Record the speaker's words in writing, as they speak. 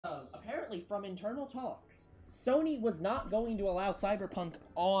apparently from internal talks, Sony was not going to allow Cyberpunk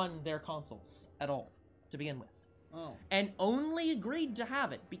on their consoles at all, to begin with. Oh. And only agreed to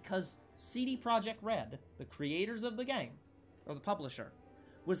have it because CD Projekt Red, the creators of the game, or the publisher,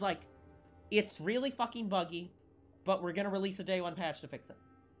 was like, it's really fucking buggy, but we're gonna release a day one patch to fix it.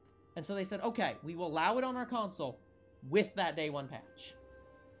 And so they said, okay, we will allow it on our console with that day one patch.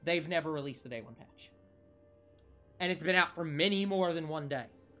 They've never released the day one patch. And it's been out for many more than one day.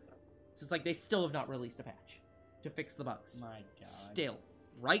 So it's like they still have not released a patch to fix the bugs. My God. Still.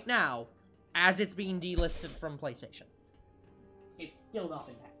 Right now, as it's being delisted from PlayStation. It's still not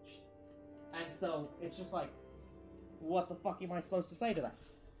been patched. And so, it's just like, what the fuck am I supposed to say to that?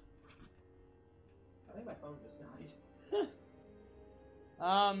 I think my phone just died.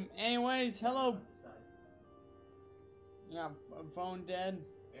 Anyways, hello. Yeah, phone dead.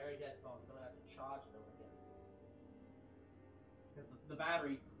 Very dead phone, so I'm gonna have to charge it over again. Because the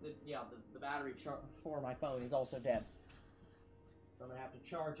battery, the battery for my phone is also dead. So I'm gonna have to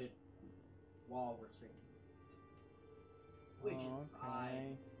charge it while we're streaming. Which is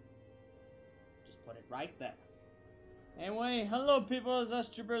fine. Just put it right there. Anyway, hello people, it's us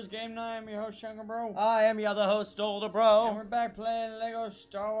Troopers Game Night. I'm your host, Younger Bro. I am your other host, Older Bro. And we're back playing Lego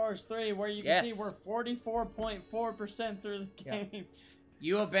Star Wars 3, where you can see we're 44.4% through the game. Yeah.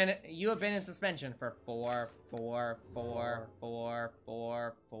 You have been in suspension for 4.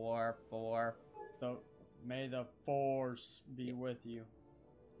 May the Force be with you.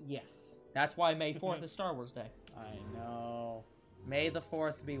 Yes. That's why May 4th is Star Wars Day. I know. May the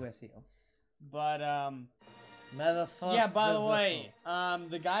 4th be with you. But, May the 4th yeah, by the way,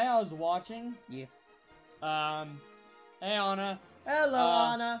 the guy I was watching... Yeah. Hey, Anna.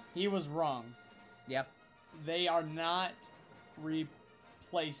 Hello, Anna. He was wrong. Yep. They are not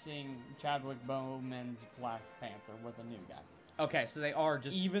replacing Chadwick Boseman's Black Panther with a new guy. Okay, so they are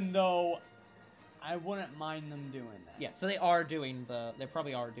just... Even though I wouldn't mind them doing that. Yeah, so they are doing the... They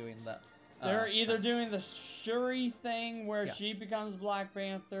probably are doing the... They're either doing the Shuri thing where she becomes Black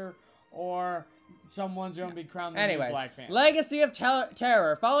Panther, or someone's going to be crowned the new Black Panther. Legacy of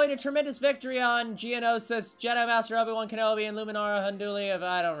Terror. Following a tremendous victory on Geonosis, Jedi Master Obi-Wan Kenobi and Luminara Unduli of...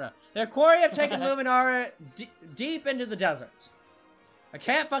 I don't know. Their quarry have taken Luminara deep into the desert. I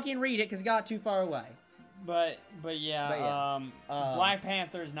can't fucking read it because it got too far away. But yeah, Black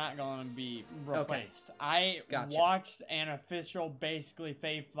Panther's not going to be replaced. Okay. I watched an official, basically,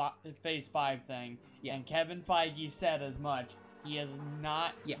 Phase 5 thing, and Kevin Feige said as much. He is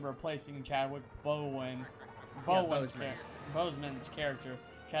not replacing Chadwick Boseman's character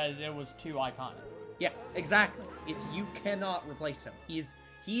because it was too iconic. Yeah, exactly. You cannot replace him.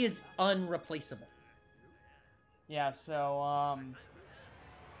 He is unreplaceable. Yeah, so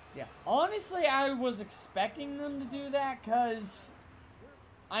yeah. Honestly, I was expecting them to do that because,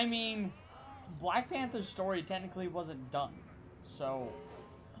 I mean, Black Panther's story technically wasn't done. So,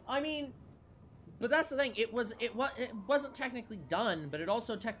 I mean, but that's the thing. It wasn't technically done, but it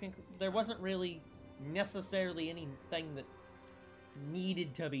also technically there wasn't really necessarily anything that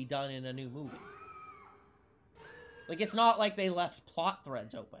needed to be done in a new movie. Like, it's not like they left plot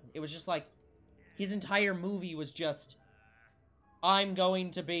threads open. It was just like his entire movie was just, I'm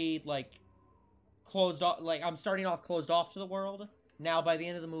going to be, like, closed off, like, I'm starting off closed off to the world. Now, by the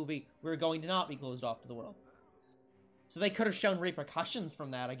end of the movie, we're going to not be closed off to the world. So they could have shown repercussions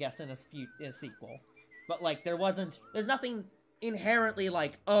from that, I guess, in a sequel. But, like, there's nothing inherently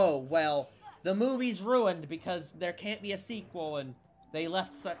like, oh, well, the movie's ruined because there can't be a sequel, and they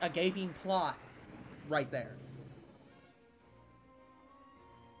left a gaping plot right there.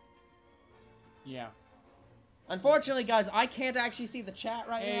 Yeah. Unfortunately, guys, I can't actually see the chat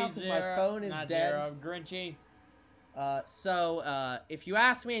right now because my phone is dead. Zero, Grinchy. So, if you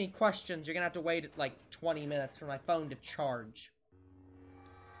ask me any questions, you're gonna have to wait, like, 20 minutes for my phone to charge.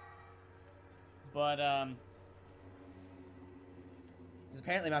 But, because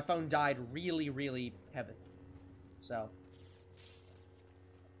apparently my phone died really, really heavy. So.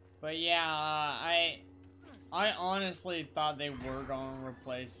 But yeah, I honestly thought they were going to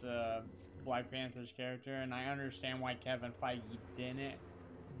replace, Black Panther's character, and I understand why Kevin Feige didn't,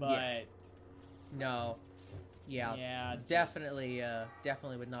 but... Yeah. No. Yeah, definitely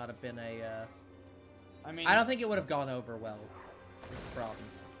would not have been a, I mean... I don't think it would have gone over well, is the problem.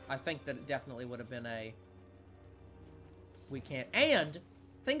 I think that it definitely would have been a... We can't... And,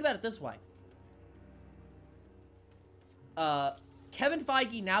 think about it this way. Kevin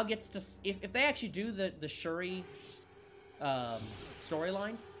Feige now gets to... If they actually do the Shuri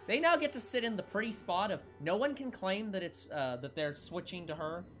storyline, they now get to sit in the pretty spot of no one can claim that it's that they're switching to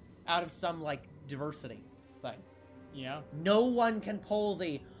her out of some, like, diversity thing. Yeah. No one can pull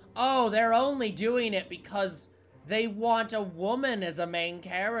the, oh, they're only doing it because they want a woman as a main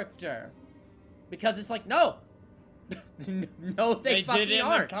character. Because it's like, no. No, they fucking did it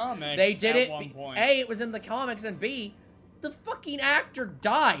aren't. In the comics they did at it. One point. A, it was in the comics, and B, the fucking actor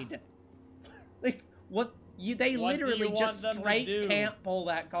died. Like, what? They literally just straight can't pull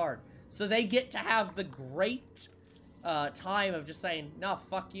that card. So they get to have the great time of just saying, no,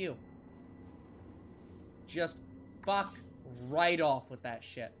 fuck you. Just fuck right off with that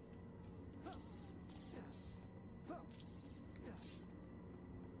shit.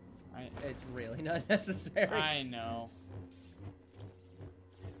 It's really not necessary. I know.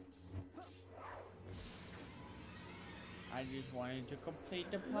 I just wanted to complete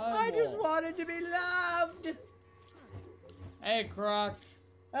the puzzle. I just wanted to be loved. Hey, Croc.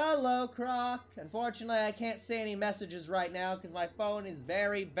 Hello, Croc. Unfortunately, I can't see any messages right now because my phone is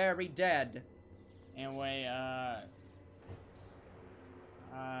very, very dead. Anyway,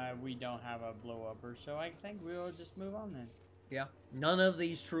 we don't have a blow-upper, so I think we'll just move on then. Yeah. None of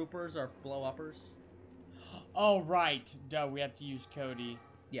these troopers are blow-uppers. Oh, right. Duh, we have to use Cody.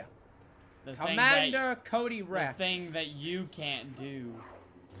 Yeah. Commander Cody Rex. The thing that you can't do.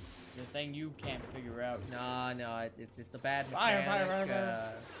 The thing you can't figure out. No, it's a bad mechanic.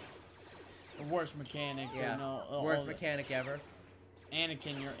 Fire. The worst mechanic. Yeah. Worst mechanic ever.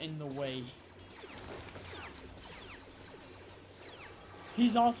 Anakin, you're in the way.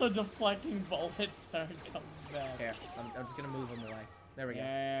 He's also deflecting bullets that are coming back. Here, I'm just gonna move him away. There we go.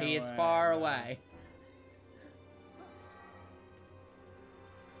 Yeah, he is far away.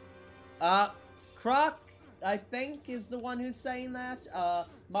 Croc, I think, is the one who's saying that.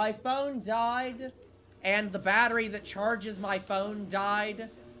 My phone died, and the battery that charges my phone died,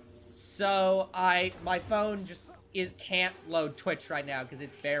 so my phone just can't load Twitch right now because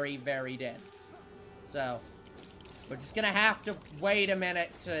it's very, very dead. So we're just gonna have to wait a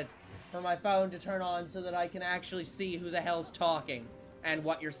minute for my phone to turn on so that I can actually see who the hell's talking and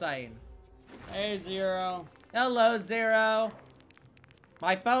what you're saying. Hey, Zero. Hello, Zero.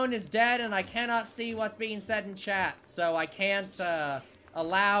 My phone is dead and I cannot see what's being said in chat, so I can't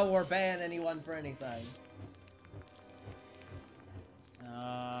allow or ban anyone for anything.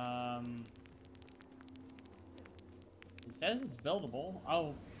 It says it's buildable.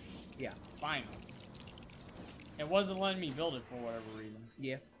 Oh. Yeah. Fine. It wasn't letting me build it for whatever reason.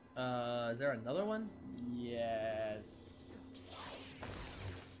 Yeah. Is there another one? Yes.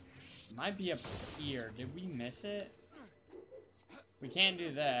 It might be up here. Did we miss it? We can't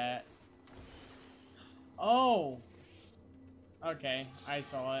do that. Oh! Okay, I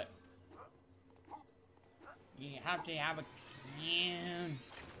saw it. You have to have a can.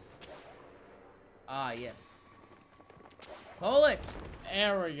 Ah, yes. Pull it!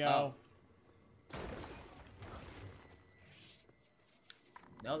 There we go. Oh.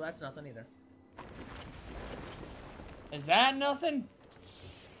 No, that's nothing either. Is that nothing?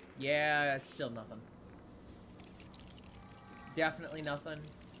 Yeah, it's still nothing. Definitely nothing.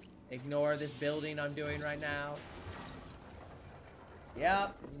 Ignore this building I'm doing right now.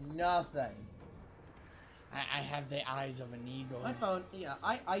 Yep, nothing. I have the eyes of an eagle. My phone, yeah,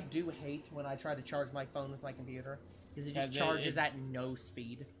 I do hate when I try to charge my phone with my computer. Because it just charges at no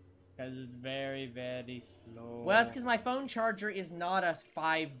speed. Because it's very, very slow. Well, that's because my phone charger is not a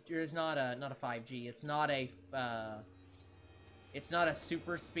 5G. It's not a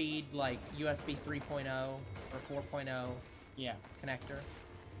super speed like USB 3.0 or 4.0. Yeah. Connector.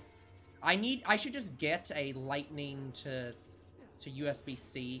 I should just get a lightning to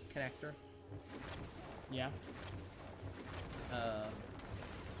USB-C connector. Yeah.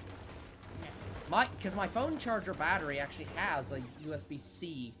 Because my phone charger battery actually has a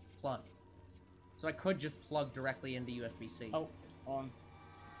USB-C plug. So I could just plug directly into USB-C. Oh, on.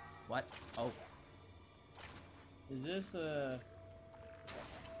 What? Oh. Is this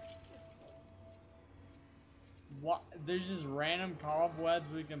what? There's just random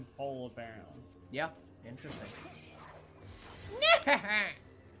cobwebs we can pull, apparently. Yeah, interesting.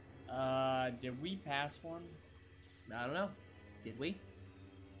 Did we pass one? I don't know. Did we?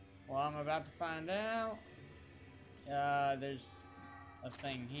 Well, I'm about to find out. There's a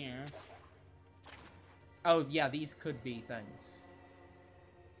thing here. Oh, yeah, these could be things.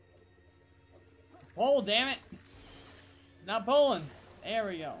 Pull, damn it! It's not pulling. There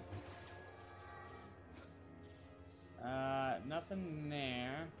we go. Nothing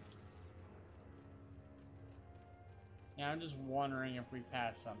there. Yeah, I'm just wondering if we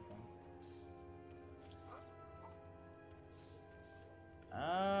passed something.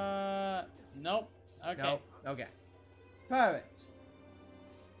 Nope. Okay. Nope. Okay. Perfect.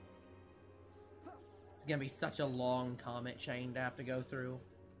 This is gonna be such a long comment chain to have to go through.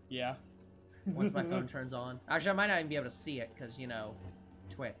 Yeah. Once my phone turns on. Actually, I might not even be able to see it because, you know,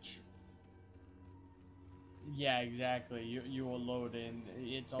 Twitch. Yeah, exactly. You will load in.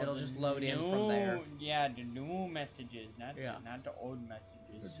 It'll just load in from there. Yeah, the new messages, not the old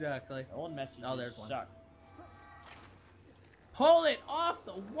messages. Exactly. The old messages there's suck. one. Pull it off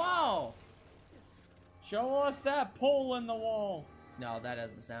the wall! Show us that pole in the wall. No, that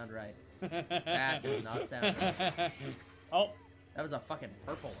doesn't sound right. That does not sound right. Oh. That was a fucking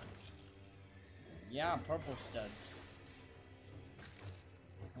purple one. Yeah, purple studs.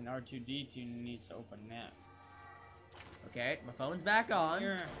 And R2-D2 needs to open that. Okay, my phone's back on.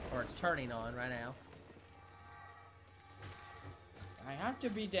 Here. Or it's turning on right now. I have to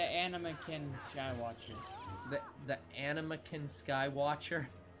be the Animakin Skywatcher. The Animakin Skywatcher?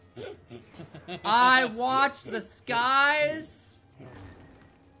 I watch the skies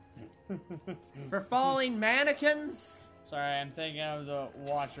for falling mannequins? Sorry, I'm thinking of the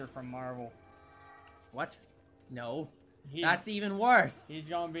Watcher from Marvel. What? No. That's even worse. He's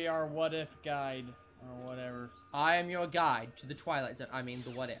gonna be our what if guide, or whatever. I am your guide to the Twilight Zone. I mean,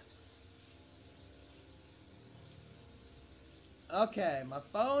 the what ifs. Okay, my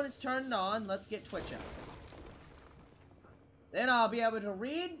phone is turned on. Let's get Twitch out. Then I'll be able to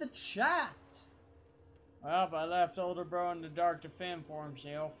read the chat. Well, I left older bro in the dark to fend for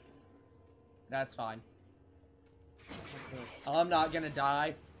himself. That's fine. What's this? I'm not gonna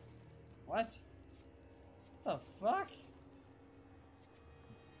die. What? What the fuck?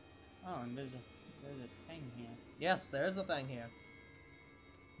 Oh, and there's a thing here. Yes, there's a thing here.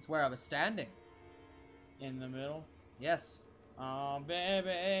 It's where I was standing. In the middle? Yes. Oh,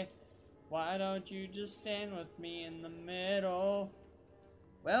 baby, why don't you just stand with me in the middle?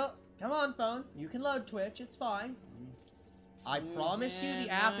 Well, come on, phone. You can load Twitch. It's fine. I promise you the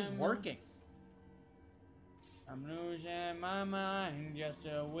app is working. I'm losing my mind, just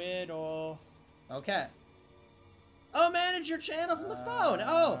a whittle. Okay. Oh, manage your channel from the phone.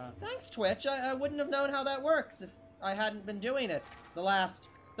 Oh, thanks, Twitch. I wouldn't have known how that works if I hadn't been doing it the last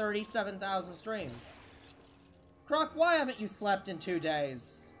 37,000 streams. Croc, why haven't you slept in 2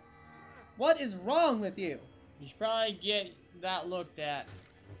 days? What is wrong with you? You should probably get that looked at.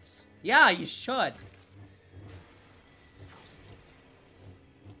 Yeah, you should.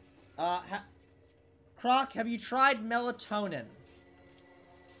 Croc, have you tried melatonin?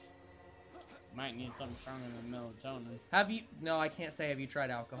 Might need something stronger than melatonin. Have you... No, I can't say have you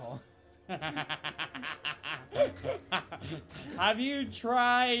tried alcohol. Have you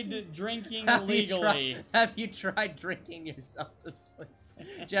tried drinking illegally? Have you tried drinking yourself to sleep?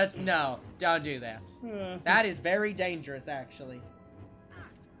 Just no, don't do that. That is very dangerous, actually.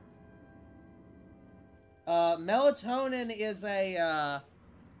 Melatonin is a,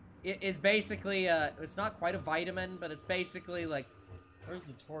 it is basically, it's not quite a vitamin, but it's basically like... Where's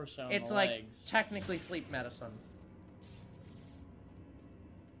the torso and it's the like legs? technically sleep medicine.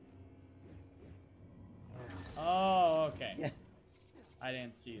 Oh, okay. Yeah. I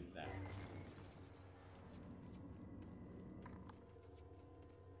didn't see that.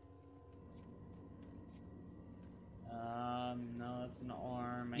 No, that's an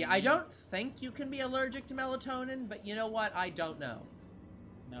arm. Yeah, I don't think you can be allergic to melatonin, but you know what? I don't know.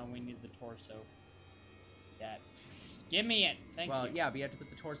 No, we need the torso. That. Give me it. Thank you. Well, yeah, but you have to put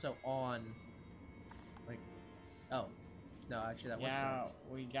the torso on. Like, oh. No, actually, that wasn't Yeah,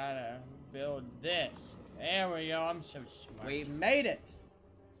 we gotta build this. There we go. I'm so smart. We made it.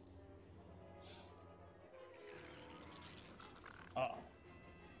 Uh-oh.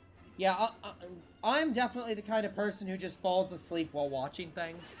 Yeah, I'm definitely the kind of person who just falls asleep while watching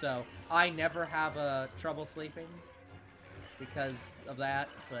things, so I never have trouble sleeping because of that,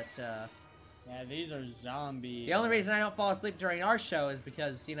 but, Yeah, these are zombie... The only reason I don't fall asleep during our show is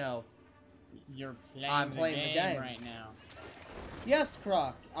because, you know... You're playing the game right now. Yes,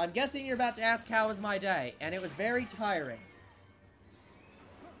 Croc. I'm guessing you're about to ask how was my day, and it was very tiring.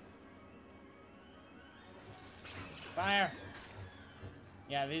 Fire!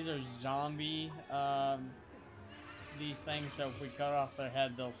 Yeah, these are zombie, these things, so if we cut off their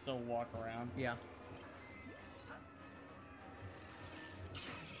head, they'll still walk around. Yeah.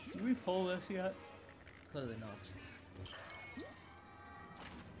 Did we pull this yet? Clearly not.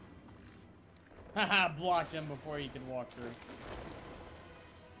 Haha, blocked him before he could walk through.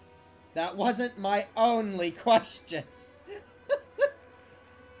 That wasn't my only question.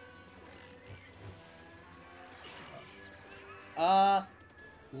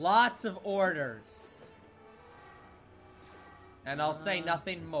 Lots of orders. And I'll say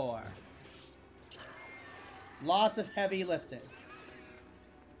nothing more. Lots of heavy lifting.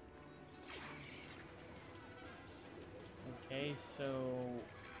 Okay, so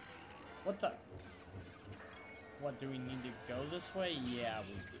What the? What, do we need to go this way? Yeah,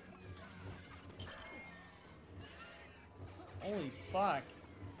 we do. Holy fuck.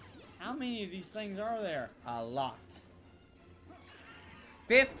 How many of these things are there? A lot.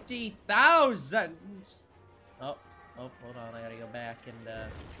 50,000! Oh, hold on. I gotta go back and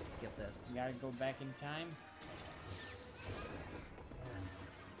get this. You gotta go back in time?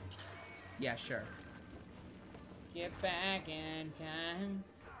 Yeah, sure. Get back in time.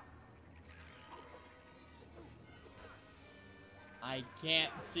 I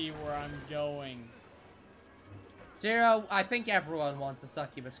can't see where I'm going. Zero, I think everyone wants a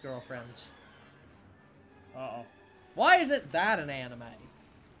succubus girlfriend. Uh-oh. Why isn't that an anime?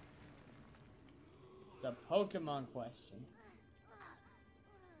 It's a Pokemon question.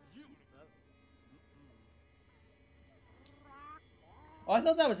 Oh, I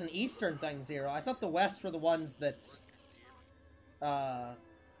thought that was an Eastern thing, Zero. I thought the West were the ones that,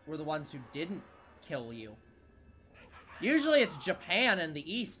 were the ones who didn't kill you. Usually it's Japan and the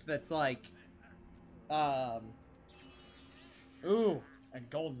East that's like, Ooh, a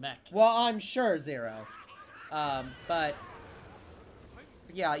gold mech. well, I'm sure, Zero. But,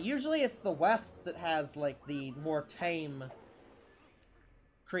 yeah, usually it's the West that has, like, the more tame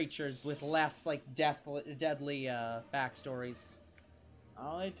creatures with less, like, deadly, backstories.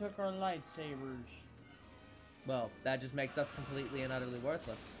 Oh, they took our lightsabers. Well, that just makes us completely and utterly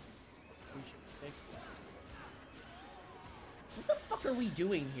worthless. We should fix that. What the fuck are we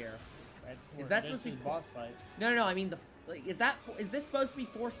doing here? Right, is that supposed to be boss fight? No, I mean is this supposed to be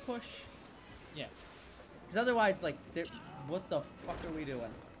force push? Yes. Because otherwise, like, what the fuck are we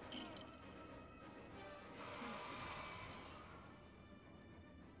doing?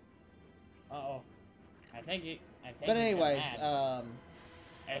 Uh-oh. I think. But anyways,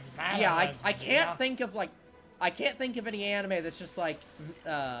 it's bad. yeah, I can't think of like, I can't think of any anime that's just like,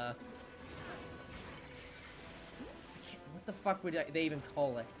 what the fuck would they even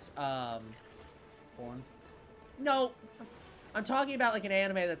call it? Porn? No, I'm talking about like an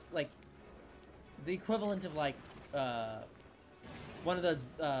anime that's like the equivalent of like one of those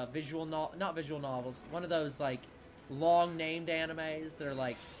not visual novels, one of those like long named animes that are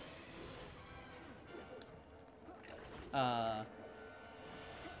like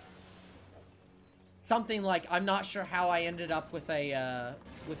something like, I'm not sure how I ended up with a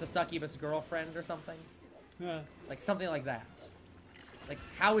succubus girlfriend or something. Like something like that. Like,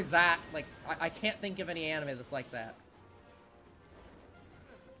 how is that? Like, I can't think of any anime that's like that.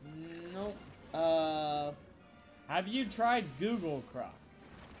 Nope. Have you tried Google Croc?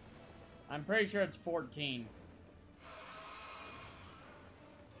 I'm pretty sure it's 14.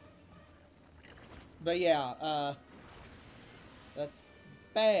 But yeah, that's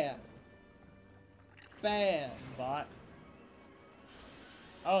bad. Bad. Bot?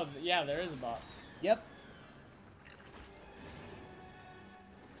 Oh, yeah, there is a bot. Yep.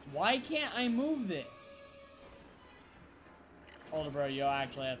 Why can't I move this? Hold it, bro, you'll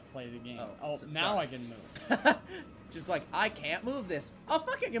actually have to play the game. Oh, so, now sorry. I can move. Just like, I can't move this. Oh,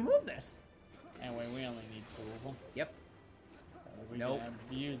 fuck, I can move this. Anyway, we only need 2 of them. Yep. We can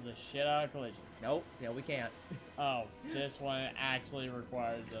abuse the shit out of collision. Nope. No, we can't. Oh, this one actually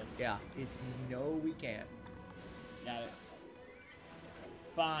requires us. Yeah, it's no, we can't. Got it.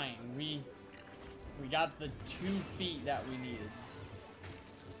 Fine, we got the 2 feet that we needed.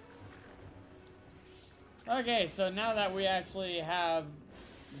 Okay, so now that we actually have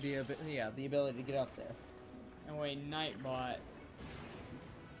the ability to get up there. And wait, Nightbot.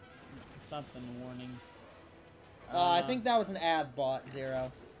 Something warning. I think that was an ad bot,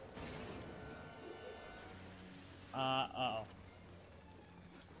 Zero. Uh-oh.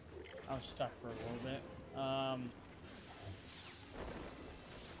 I was stuck for a little bit.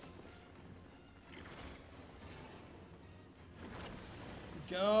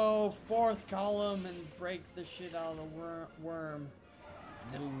 Go 4th column and break the shit out of the worm.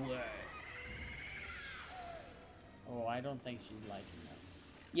 No way. Oh, I don't think she's liking this.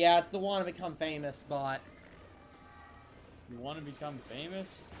 Yeah, it's the want to become famous bot. You want to become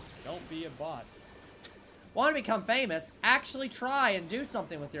famous? Don't be a bot. Want to become famous? Actually try and do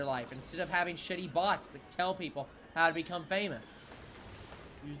something with your life instead of having shitty bots that tell people how to become famous.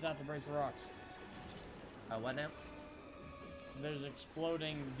 Use that to break the rocks. What now? There's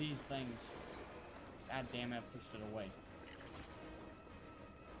exploding these things. God damn it, I pushed it away.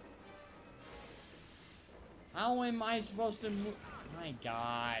 How am I supposed to move? My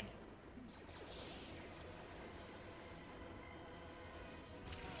god.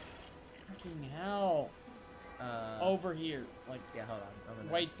 Fucking hell. Over here. Like, yeah, hold on. Over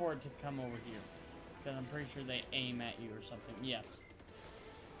there. Wait for it to come over here. Because I'm pretty sure they aim at you or something. Yes.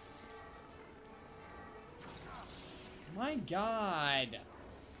 My God.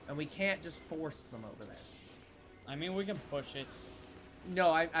 And we can't just force them over there. I mean, we can push it. No,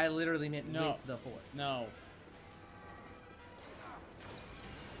 I literally meant with the force. No.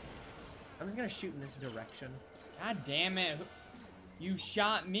 I'm just gonna shoot in this direction. God damn it. You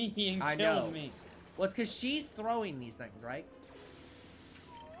shot me and I killed know. me. Well, it's because she's throwing these things, right?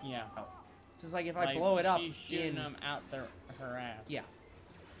 Yeah. Oh. It's just like if I blow it up she's shooting them out her ass. Yeah.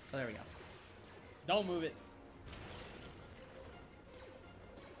 Oh, there we go. Don't move it.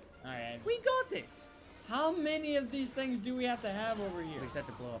 Alright. We got this! How many of these things do we have to have over here? We just had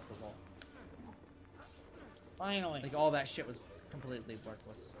to blow up the wall. Finally. Like, all that shit was completely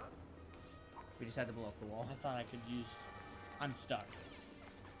worthless. We just had to blow up the wall. I thought I could use... I'm stuck.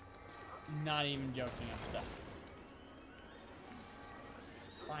 Not even joking, I'm stuck.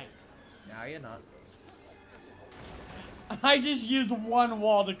 Fine. Now you're not. I just used one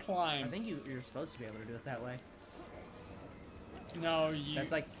wall to climb. I think you're supposed to be able to do it that way. No, you...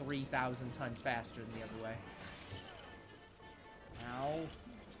 That's like 3,000 times faster than the other way. Ow.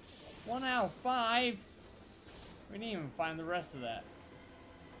 1 out of 5. We didn't even find the rest of that.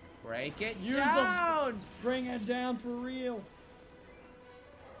 Break it Use down! Bring it down for real.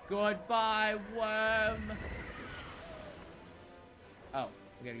 Goodbye, worm. Oh,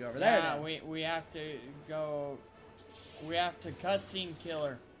 we gotta go over there now. we have to go... We have to cutscene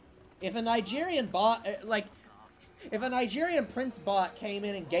killer. If a Nigerian bot, like... If a Nigerian Prince bot came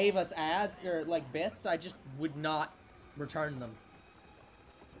in and gave us ads, or like bits, I just would not return them.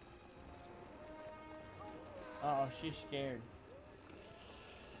 Uh-oh, she's scared.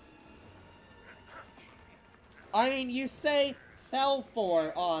 I mean, you say fell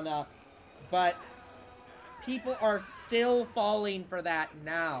for on, but people are still falling for that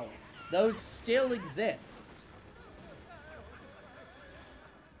now. Those still exist.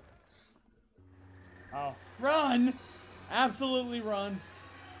 Oh. Run! Absolutely run.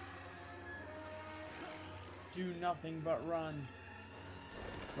 Do nothing but run.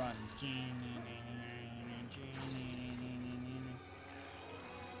 Run.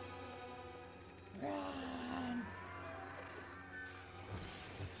 Run!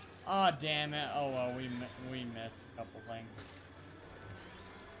 Oh, damn it. Oh, well, we missed a couple things.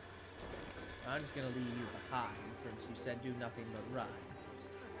 I'm just gonna leave you behind since you said do nothing but run.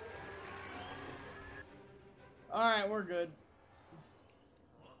 Alright, we're good.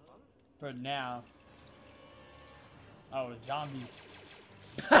 For now. Oh, zombies.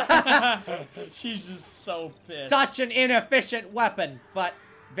 She's just so pissed. Such an inefficient weapon, but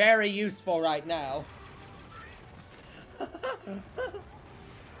very useful right now.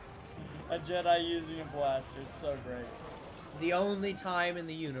 A Jedi using a blaster is so great. The only time in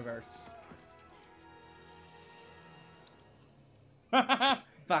the universe. Fuck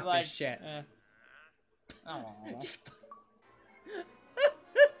like, this shit. Oh.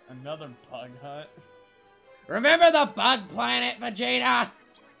 Another bug hunt. Remember the bug planet, Vegeta?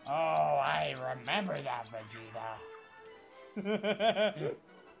 Oh, I remember that, Vegeta.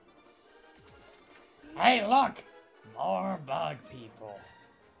 Hey, look! More bug people.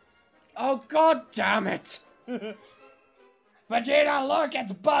 Oh, god damn it! Vegeta, look!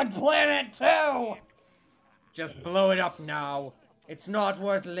 It's Bug Planet 2! Just blow it up now. It's not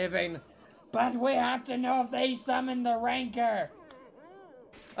worth living. But we have to know if they summon the Ranker.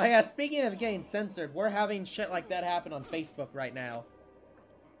 Oh yeah, speaking of getting censored, we're having shit like that happen on Facebook right now.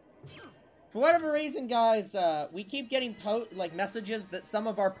 For whatever reason, guys, we keep getting messages that some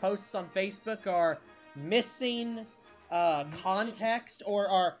of our posts on Facebook are missing context or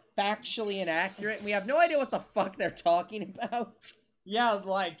are factually inaccurate, and we have no idea what the fuck they're talking about. Yeah,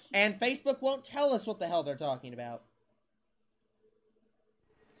 like... And Facebook won't tell us what the hell they're talking about.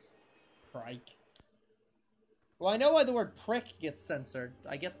 Prike. Well, I know why the word prick gets censored.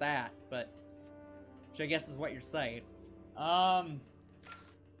 I get that, but... Which I guess is what you're saying. Yeah,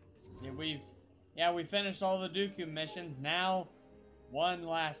 we finished all the Dooku missions. Now, one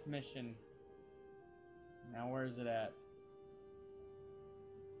last mission. Now, where is it at?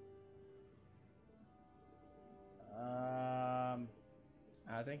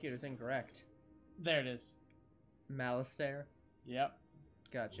 I think it was incorrect. There it is. Malistaire? Yep.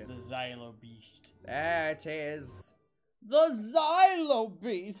 Gotcha. The Zillo Beast. There it is. The Zillo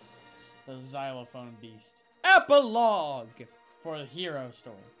Beast. The Xylophone Beast. Epilogue. For the hero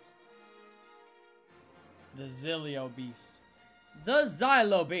story. The Zillo Beast. The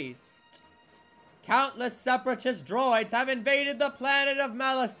Zillo Beast. Countless separatist droids have invaded the planet of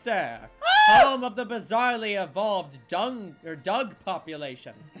Malistaire, home of the bizarrely evolved Dug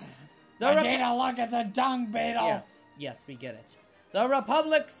population. Vegeta, look at the dung beetle! Yes, we get it. The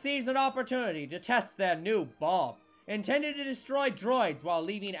Republic sees an opportunity to test their new bomb Intended to destroy droids while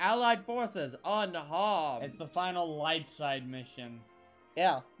leaving Allied forces unharmed. It's the final light side mission.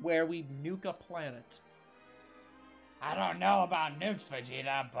 Yeah, where we nuke a planet. I don't know about nukes,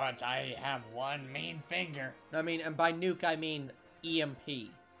 Vegeta, but I have one mean finger. I mean, and by nuke, I mean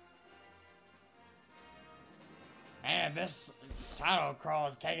EMP. Man, this tunnel crawl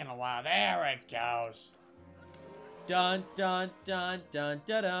is taking a while. There it goes. Dun dun dun dun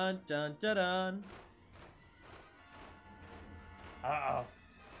dun dun dun dun dun. Uh-oh.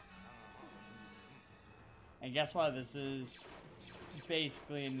 And guess what? This is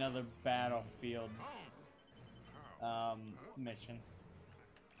basically another battlefield mission.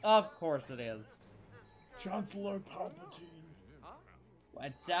 Of course it is. Chancellor Palpatine.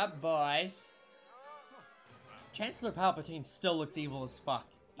 What's up, boys? Chancellor Palpatine still looks evil as fuck,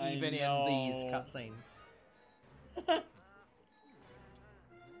 even in these cutscenes.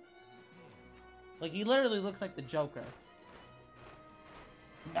 Like, he literally looks like the Joker.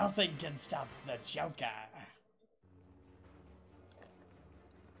 Nothing can stop the Joker.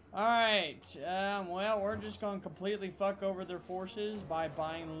 Alright, well, we're just gonna completely fuck over their forces by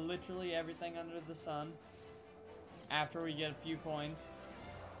buying literally everything under the sun. After we get a few coins.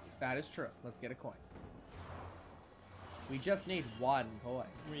 That is true. Let's get a coin. We just need one coin.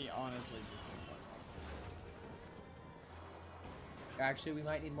 We honestly just need one coin. Actually, we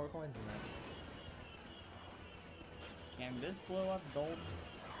might need more coins than that. Can this blow up gold?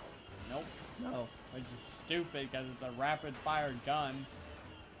 Nope. No. Which is stupid because it's a rapid fire gun.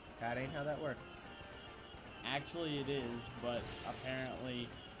 That ain't how that works. Actually it is, but apparently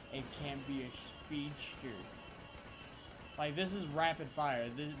it can't be a speedster. Like, this is rapid fire.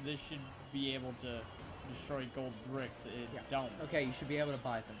 This should be able to destroy gold bricks. It don't. Okay, you should be able to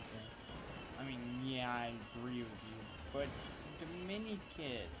buy things, yeah. I mean, yeah, I agree with you. But the mini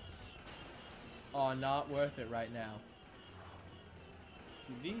kits. Oh, not worth it right now.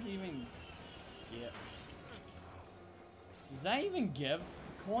 Do these even give? Does that even give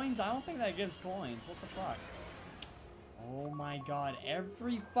coins? I don't think that gives coins. What the fuck? Oh my god,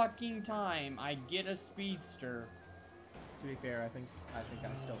 every fucking time I get a speedster. To be fair, I think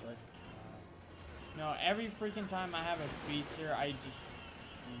I still would. No, every freaking time I have a speedster, I just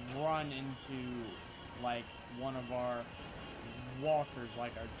run into, like, one of our walkers,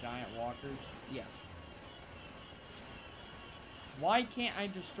 like our giant walkers. Yeah. Why can't I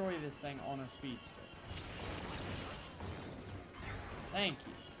destroy this thing on a speedster? Thank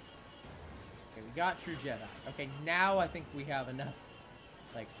you. Okay, we got True Jedi. Okay, now I think we have enough,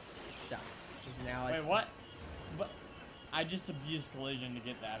 like, stuff. Because now Wait, what? But I just abused collision to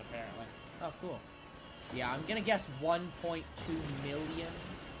get that, apparently. Oh, cool. Yeah, I'm gonna guess 1.2 million.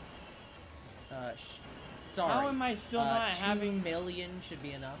 Sorry. How am I still not 2 having million should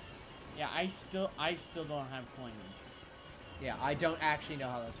be enough. Yeah, I still don't have coinage. Yeah, I don't actually know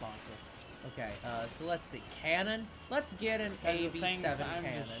how that's possible. Okay, so let's see. Cannon. Let's get an AV7 I'm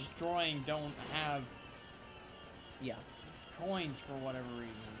cannon. Destroying don't have coins for whatever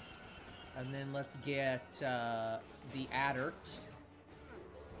reason. And then let's get the Adert.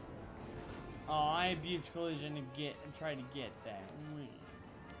 Oh, I abused collision to try to get that.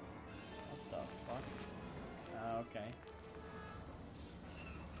 What the fuck? Okay.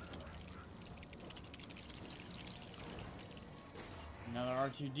 Another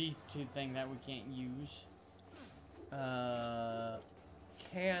R2-D2 thing that we can't use.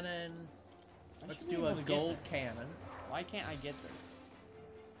 Cannon. Let's do a gold cannon. Why can't I get this?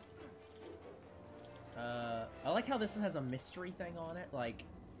 I like how this one has a mystery thing on it. Like,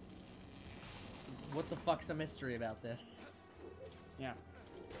 what the fuck's a mystery about this? Yeah.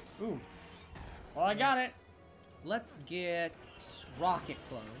 Ooh. Well, I got it. Let's get rocket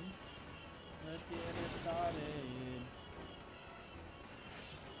clones. Let's get it started.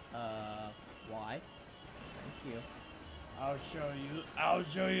 Why? Thank you. I'll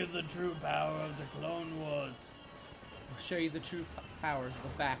show you the true power of the Clone Wars. I'll show you the true powers of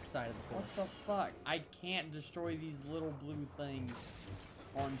the backside of the Force. What the fuck? I can't destroy these little blue things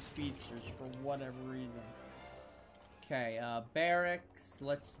on speedsters for whatever reason. Okay, barracks.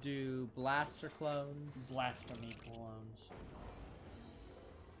 Let's do blaster clones. Blasphemy clones.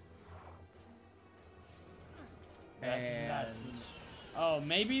 That's blasphemy. Oh,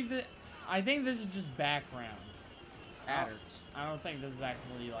 maybe I think this is just background. Adert. I don't think this is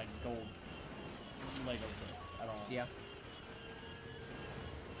actually like gold Lego bricks at all. Yeah.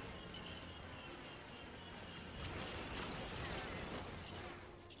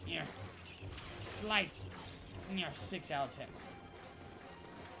 Here. Slice. Yeah, 6 out of 10.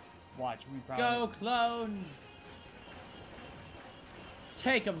 Watch, we probably... Go clones!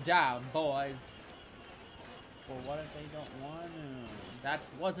 Take them down, boys. but what if they don't want to? That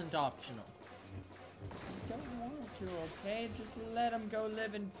wasn't optional. They don't want to, okay? Just let them go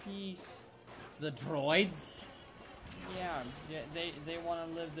live in peace. The droids? Yeah, they want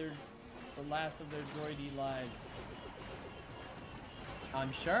to live the last of their droidy lives.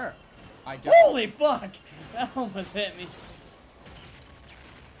 I'm sure. Holy fuck! That almost hit me.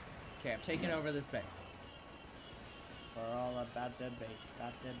 Okay, I'm taking over this base. We're all about that base.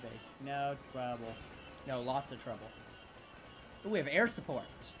 No trouble. No, lots of trouble. Ooh, we have air support.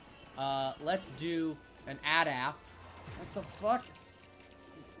 Let's do an ADAP. What the fuck?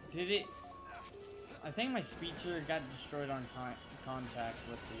 Did it... I think my speedster got destroyed on contact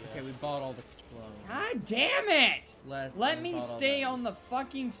with the... Okay, we bought all the clones. God damn it! Let me stay on the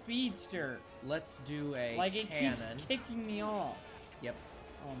fucking speedster. Let's do a like it cannon. Keeps kicking me off. Yep.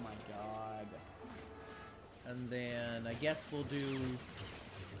 Oh my god. And then I guess we'll do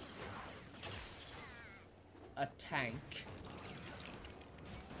a tank.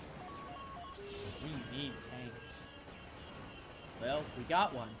 We need tanks. Well, we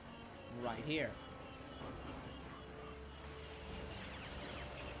got one right here.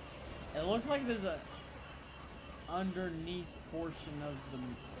 It looks like there's a underneath portion of the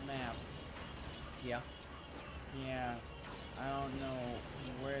map. Yeah. Yeah. I don't know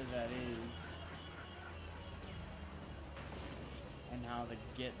where that is. And how to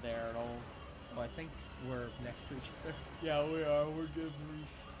get there at all. Oh, I think we're next to each other. Yeah, we are. We're good.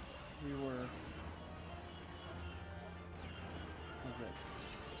 We were. What's this?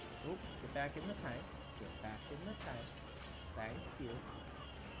 Oh, get back in the tank. Get back in the tank. Thank you.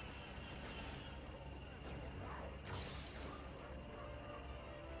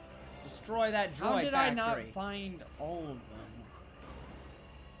 Destroy that droid factory. How did I not find all of them?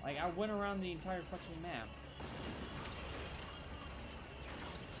 Like, I went around the entire fucking map.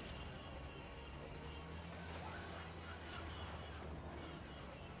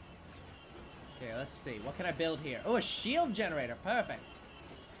 Okay, let's see. What can I build here? Oh, a shield generator. Perfect.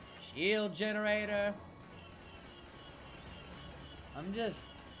 Shield generator. I'm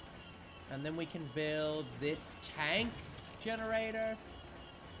just... And then we can build this tank generator.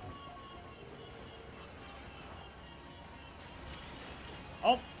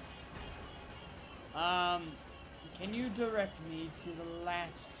 Oh! Can you direct me to the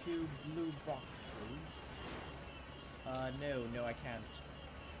last two blue boxes? No, I can't.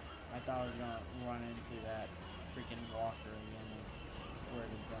 I thought I was gonna run into that freaking walker again and swear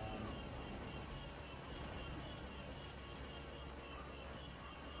to God.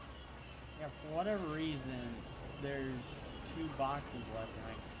 Yeah, for whatever reason, there's two boxes left and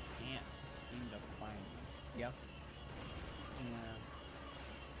I can't seem to find them. Yeah. Yeah.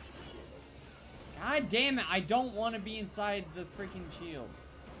 God damn it, I don't want to be inside the freaking shield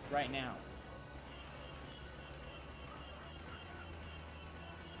right now.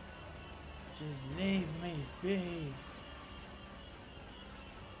 Just leave me be.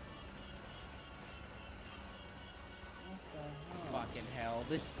 What the hell? Fucking hell,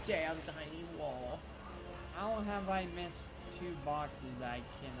 this damn tiny wall. How have I missed two boxes that I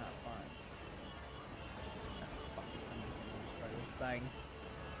cannot find? Destroy this thing.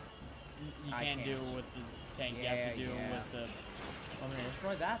 You can't do it with the tank, you have to do it with the... I'm gonna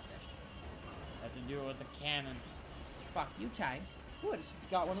destroy that thing. You have to do it with the cannon. Fuck you, tank. Ooh, I just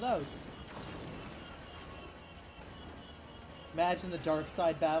got one of those. Imagine the dark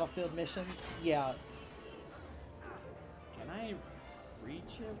side battlefield missions. Yeah. Can I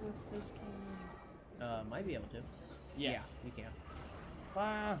reach it with this cannon? Might be able to. Yes. Yeah, you can.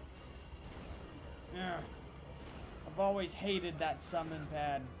 Ah. Yeah. I've always hated that summon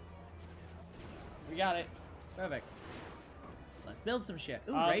pad. We got it. Perfect. Let's build some shit.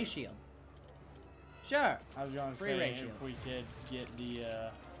 Ooh, ray shield. Sure. I was gonna Free say ray shield. if we could get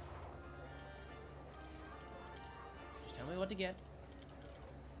the Just tell me what to get.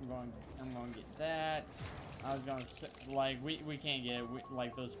 I'm going to get that. I was going to say, like, we can't get it,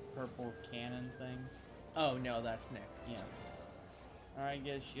 like those purple cannon things. Oh no, that's next. Yeah. All right,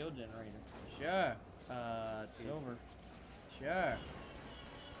 get a shield generator. Sure. Silver. Sure.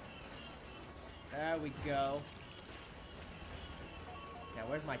 There we go. Now,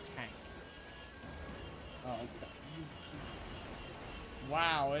 where's my tank? Oh, you piece of shit.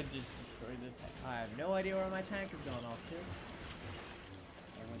 Wow, it just destroyed the tank. I have no idea where my tank is going off to.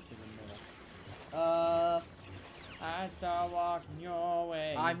 I went to the middle. I start walking your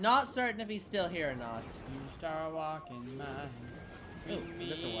way. I'm not certain if he's still here or not. You start walking mine. Ooh, Meet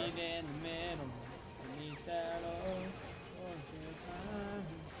this'll work. in the middle. Beneath that old orchard pine.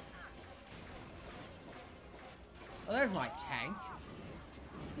 Oh, there's my tank.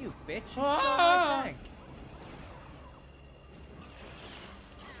 You bitch. You stole Ah! my tank.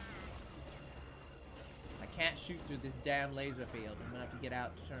 can't shoot through this damn laser field. I'm gonna have to get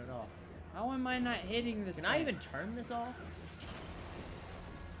out to turn it off. How am I not hitting this Can thing? I even turn this off?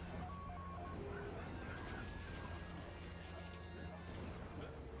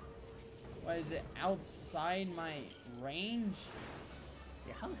 Why is it outside my range?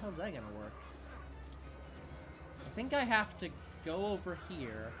 Yeah, how the hell is that gonna work? I think I have to go over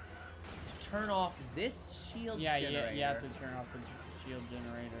here, turn off this shield generator. Yeah, you have to turn off the shield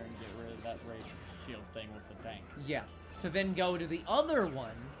generator and get rid of that ray shield thing with the tank. Yes, to then go to the other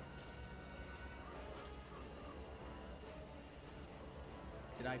one.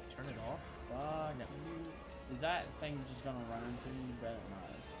 Did I turn it off? Fuck. No. Is that thing just gonna run into me? Better not.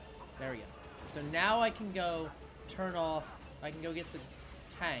 There we go. So now I can go turn off. I can go get the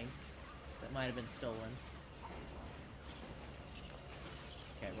tank that might have been stolen.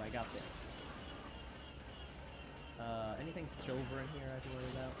 Okay, well I got this. Anything silver in here I have to worry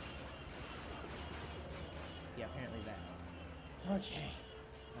about? Yeah, apparently that. Okay.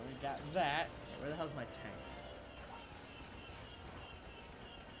 So we got that. Where the hell's my tank?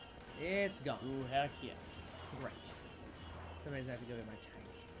 It's gone. Ooh, heck yes. Great. Somebody's gonna have to go get my tank.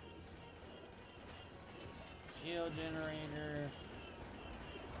 Shield generator.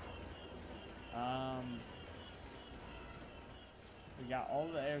 We got all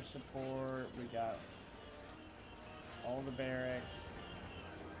the air support. We got all the barracks.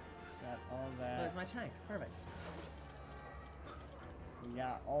 Got all that. There's my tank. Perfect. We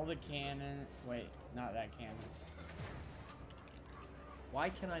got all the cannon. Wait, not that cannon. Why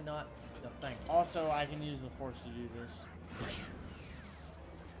can I not? No, thank you. Also, I can use the force to do this.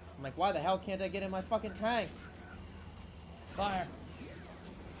 I'm like, why the hell can't I get in my fucking tank? Fire!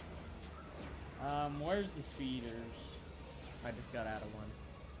 Where's the speeders? I just got out of one.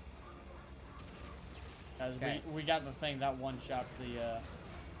 Cause okay. we got the thing that one-shots the, God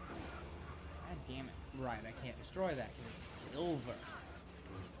damn it. Right, I can't destroy that because it's silver.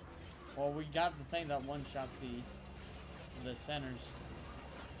 Well, we got the thing that one-shots the centers.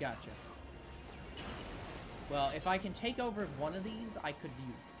 Gotcha. Well, if I can take over one of these, I could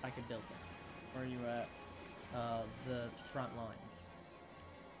build them. Where are you at? The front lines.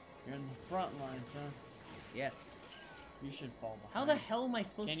 You're in the front lines, huh? Yes. You should fall behind. How the hell am I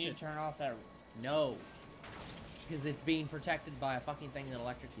supposed to? Can you turn off that? No. Because it's being protected by a fucking thing that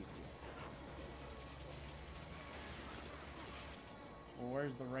electrocutes you. Well,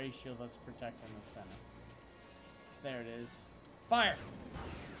 where's the ray shield that's protecting the center? There it is. Fire!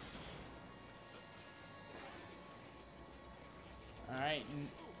 Alright.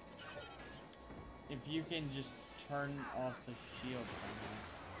 If you can just turn off the shield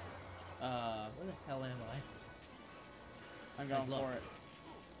somehow. Where the hell am I? I'm going for it.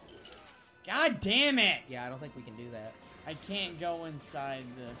 God damn it! Yeah, I don't think we can do that. I can't go inside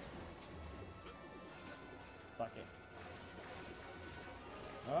the... Fuck it.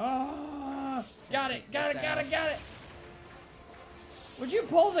 Oh! Got it! Got it! Would you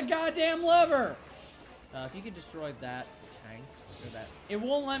pull the goddamn lever? If you could destroy that tank, or that... It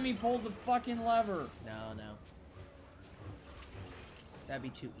won't let me pull the fucking lever. No. That'd be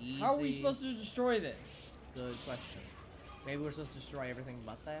too easy. How are we supposed to destroy this? Good question. Maybe we're supposed to destroy everything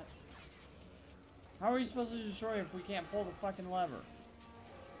but that? How are we supposed to destroy it if we can't pull the fucking lever?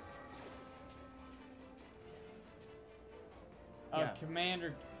 Yeah. Oh,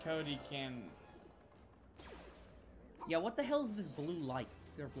 Commander Cody can... Yeah, what the hell is this blue light?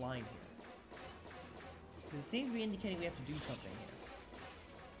 They're blind here. Because it seems to be indicating we have to do something here.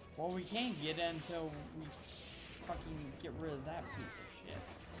 Well, we can't get in until we fucking get rid of that piece of shit.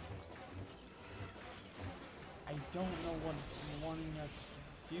 I don't know what it's wanting us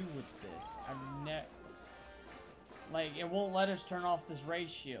to do with this. Like, it won't let us turn off this ray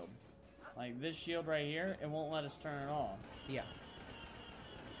shield. Like, this shield right here, it won't let us turn it off. Yeah.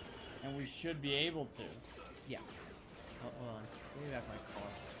 And we should be able to. Yeah. Oh, hold on. Let me back my car.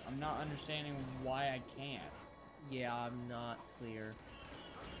 I'm not understanding why I can't. Yeah, I'm not clear.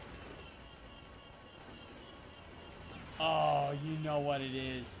 Oh, you know what it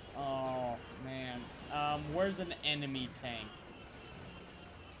is. Oh, man. Where's an enemy tank?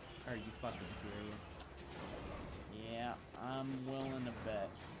 Are you fucking serious? Yeah, I'm willing to bet.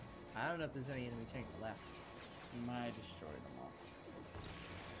 I don't know if there's any enemy tanks left. You might have destroyed them all.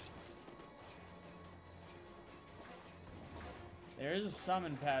 There is a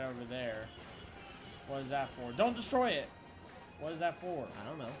summon pad over there. What is that for? Don't destroy it! What is that for? I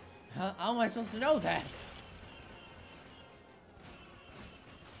don't know. How am I supposed to know that?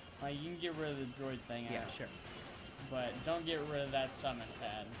 You can get rid of the droid thing out. Yeah, sure. But don't get rid of that summon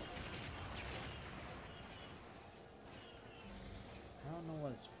pad. I don't know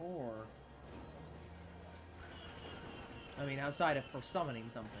what it's for. I mean, outside of for summoning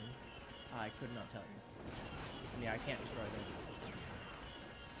something, I could not tell you. Yeah, I can't destroy this.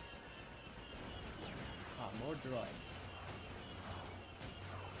 Ah, more droids.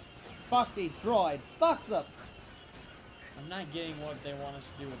 Fuck these droids! Fuck them! I'm not getting what they want us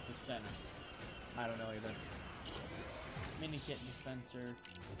to do with the center. I don't know either. Mini kit dispenser.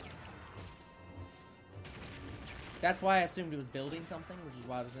 That's why I assumed it was building something, which is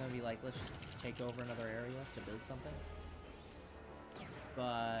why I was gonna be like, let's just take over another area to build something.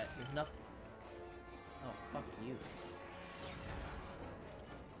 But there's nothing. Oh, fuck you.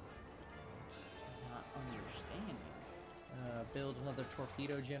 Just not understanding. Build another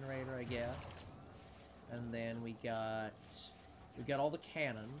torpedo generator, I guess. And then we got all the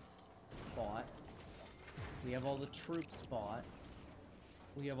cannons bought. We have all the troops bought.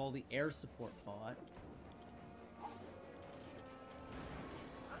 We have all the air support bought.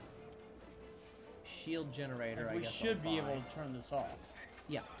 Shield generator, I guess. We should be able to turn this off.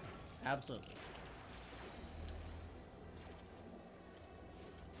 Yeah, absolutely.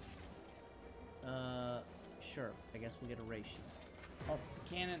 Sure. I guess we get a ratio. Oh,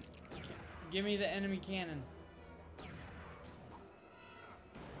 cannon. Give me the enemy cannon.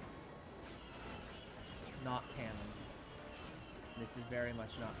 Not canon. This is very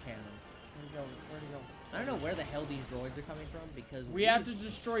much not canon. Where'd he go? Where'd he go? I don't know where the hell these droids are coming from because we have to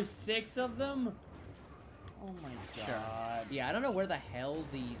destroy 6 of them? Oh my god. Sure. Yeah, I don't know where the hell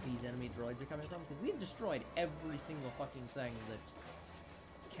these enemy droids are coming from because we've destroyed every single fucking thing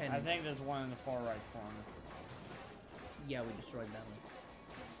that can... I think there's one in the far right corner. Yeah, we destroyed that one.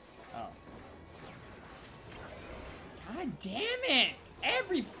 Oh. God damn it!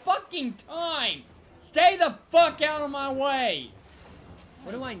 Every fucking time! Stay the fuck out of my way!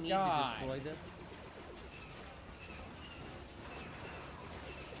 What do I need to destroy this?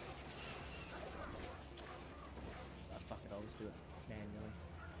 Fuck it, I'll just do it manually.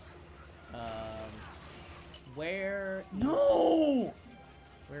 Where... No!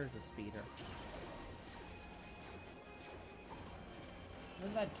 Where's the speeder?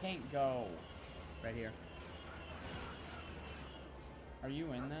 Where'd that tank go? Right here. Are you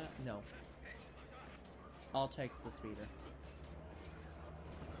in that? No. I'll take the speeder.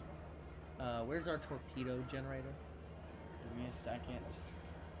 Where's our torpedo generator? Give me a second.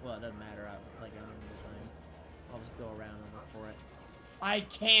 Well, it doesn't matter. I'm in the time. I'll just go around and look for it. I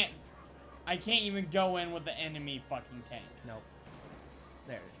can't even go in with the enemy fucking tank. Nope.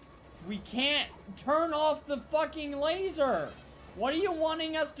 There it is. We can't turn off the fucking laser! What are you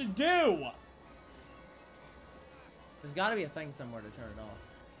wanting us to do? There's gotta be a thing somewhere to turn it off.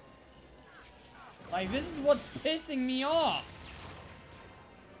 Like, this is what's pissing me off.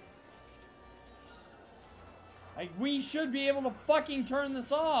 Like, we should be able to fucking turn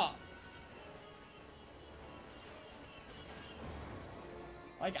this off.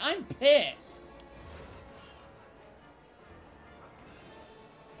 Like, I'm pissed.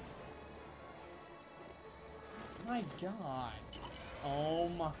 My god. Oh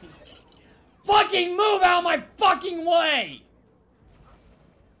my... Fucking move out of my fucking way!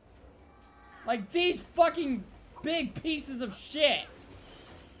 Like, these fucking big pieces of shit.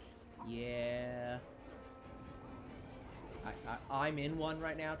 Yeah. I'm in one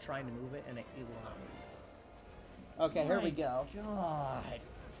right now trying to move it, and it will not move. Okay, here we go. God.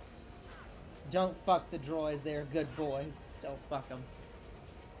 Don't fuck the droids, they're good boys. Don't fuck them.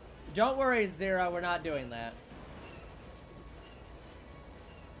 Don't worry, Zero, we're not doing that.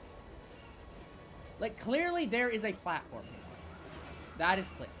 Like, clearly there is a platform here. That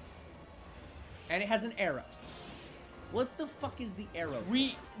is clear. And it has an arrow. What the fuck is the arrow?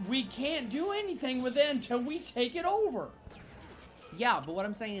 We can't do anything with it until we take it over. Yeah, but what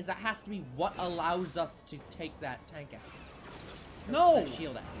I'm saying is that has to be what allows us to take that tank out. No, that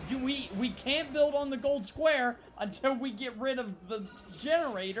shield out. We can't build on the gold square until we get rid of the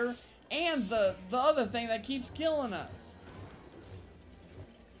generator and the other thing that keeps killing us.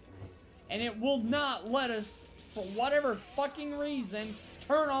 And it will not let us, for whatever fucking reason,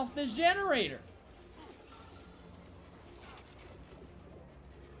 turn off this generator.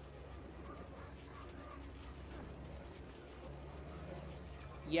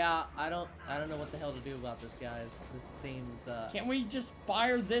 Yeah, I don't know what the hell to do about this, guys. This seems, Can't we just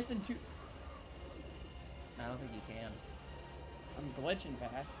fire this into... I don't think you can. I'm glitching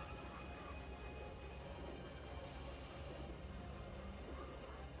past.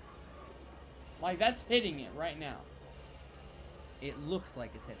 Like, that's hitting it right now. It looks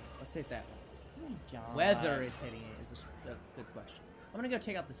like it's hitting it. Let's say it that way. Oh my god. Whether it's hitting it is a good question. I'm gonna go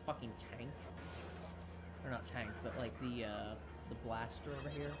take out this fucking tank. Or not tank, but like the blaster over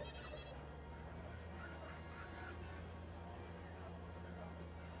here.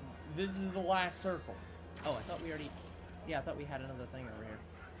 this is the last circle. Oh, I thought we already... Yeah, I thought we had another thing over here.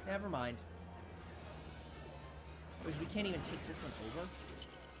 Never mind. Because we can't even take this one over?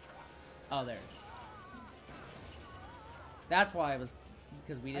 Oh, there it is. That's why I was...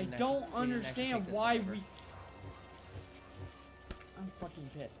 Because we didn't... I don't understand why we... I'm fucking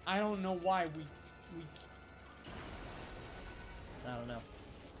pissed. I don't know why we... I don't know.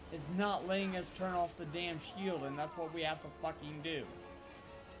 It's not letting us turn off the damn shield, and that's what we have to fucking do.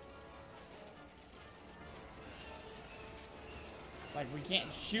 Like, we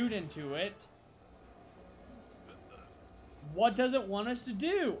can't shoot into it. What does it want us to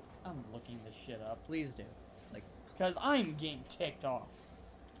do? I'm looking this shit up. Please do. Like, because I'm getting ticked off.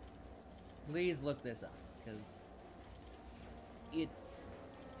 Please look this up, because it...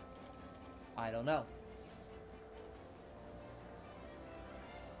 I don't know.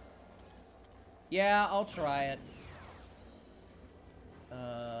 Yeah, I'll try it.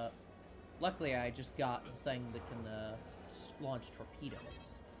 Luckily I just got the thing that can, launch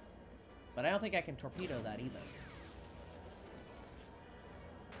torpedoes. But I don't think I can torpedo that either.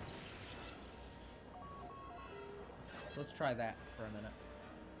 Let's try that for a minute.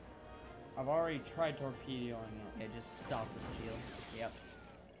 I've already tried torpedoing it. It just stops at the shield. Yep.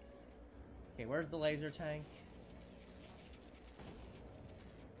 Okay, where's the laser tank?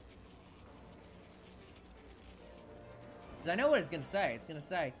 Because I know what it's going to say. It's going to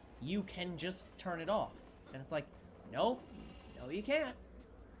say, you can just turn it off. And it's like, nope. No, you can't.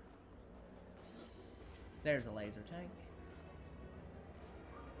 There's a laser tank.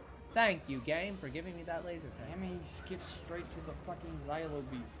 Thank you, game, for giving me that laser tank. Damn it, he skipped straight to the fucking Zillo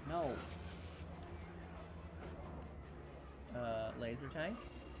Beast. No. Laser tank?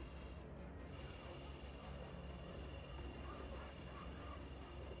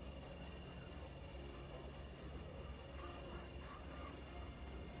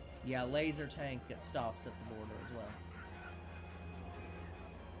 Yeah, laser tank stops at the border as well.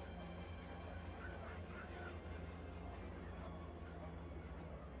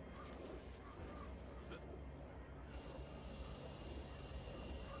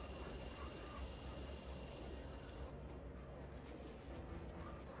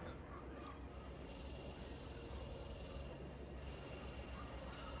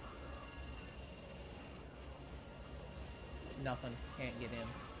 Nothing. Can't get in.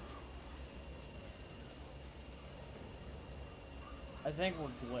 I think we're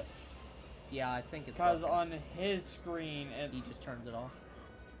glitched. Yeah, I think it's because on his screen, he just turns it off.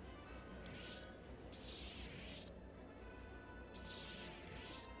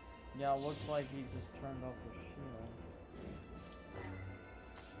 Yeah, it looks like he just turned off the shield.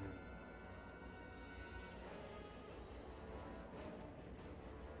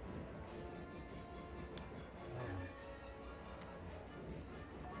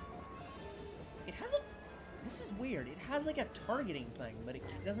 It has a... This is weird. It has like a targeting thing, but it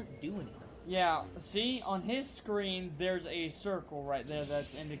doesn't do anything. Yeah, see, on his screen, there's a circle right there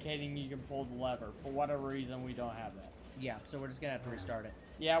that's indicating you can pull the lever. For whatever reason, we don't have that. Yeah, so we're just gonna have to restart it.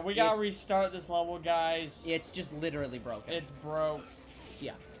 Yeah, we gotta restart this level, guys. It's just literally broken. It's broke.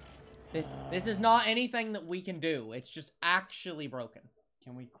 Yeah. This is not anything that we can do. It's just actually broken.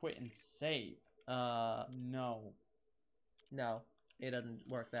 Can we quit and save? No. No, it doesn't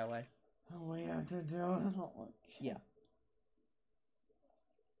work that way. We have to do it. Yeah.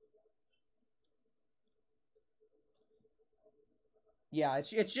 Yeah,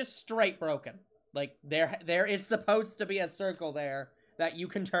 it's just straight broken. Like there is supposed to be a circle there that you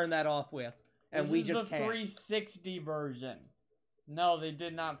can turn that off with, and we just can't. This is the 360 version. No, they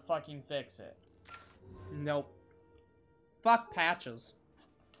did not fucking fix it. Nope. Fuck patches.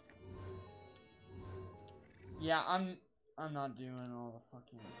 Yeah, I'm not doing all the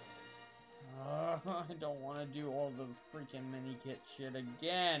fucking... I don't want to do all the freaking mini kit shit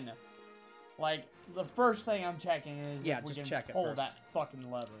again. Like, the first thing I'm checking is if we can pull that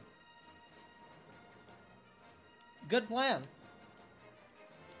fucking lever. Good plan.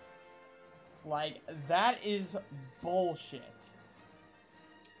 Like, that is bullshit.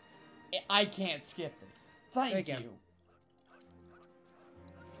 I can't skip this. Thank you.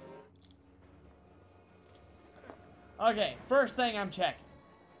 Okay, first thing I'm checking.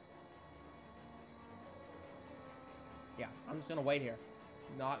 Yeah, I'm just gonna wait here.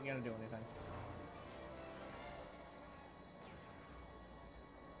 Not gonna do anything.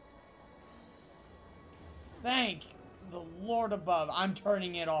 Thank the Lord above. I'm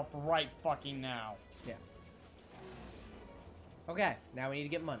turning it off right fucking now. Yeah. Okay, now we need to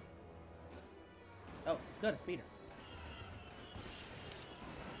get money. Oh, good, a speeder.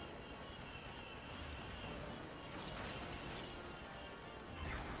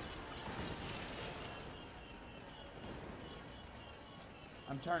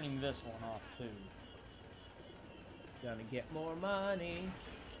 I'm turning this one off, too. Gonna get more money.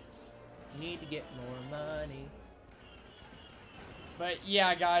 Need to get more money. But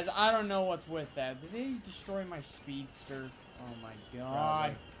yeah, guys, I don't know what's with that. Did they destroy my speedster? Oh my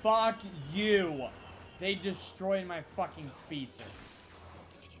god. Probably. Fuck you. They destroyed my fucking speedster.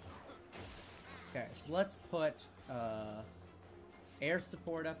 Okay, so let's put air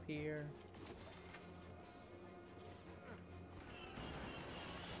support up here.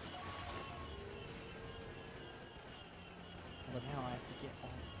 Now I have to get all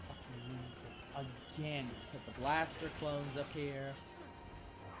the fucking units again. Put the blaster clones up here.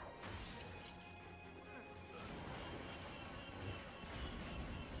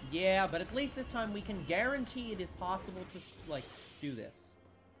 Yeah, but at least this time we can guarantee it is possible to, like, do this.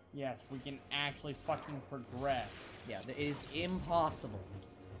 Yes, we can actually fucking progress. Yeah, it is impossible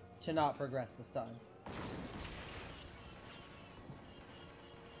to not progress this time.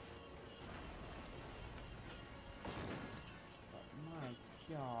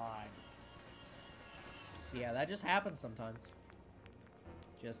 God. Yeah, that just happens sometimes.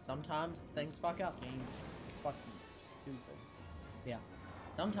 Just sometimes things fuck up. Game's fucking stupid. Yeah.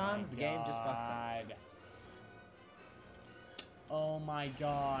 Sometimes the game just fucks up. Oh my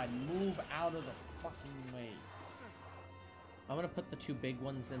god. Move out of the fucking way. I'm gonna put the two big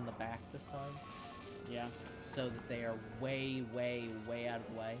ones in the back this time. Yeah. So that they are way, way, way out of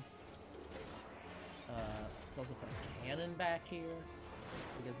the way. Let's also put a cannon back here.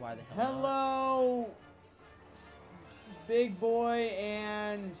 Because why the hell Hello, not? Big Boy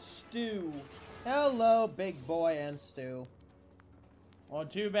and Stu. Hello, Big Boy and Stu. Well,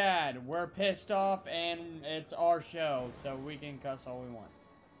 too bad. We're pissed off and it's our show, so we can cuss all we want.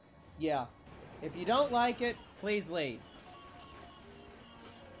 Yeah. If you don't like it, please leave.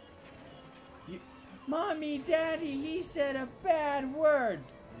 Mommy, Daddy, he said a bad word.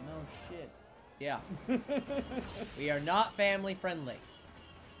 No shit. Yeah. We are not family friendly.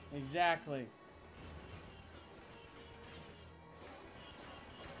 Exactly.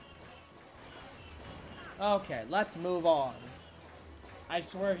 Okay, let's move on. I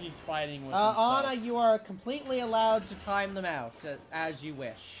swear he's fighting with himself. Anna, you are completely allowed to time them out as you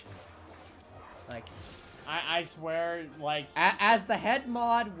wish. Like, I swear, like, as the head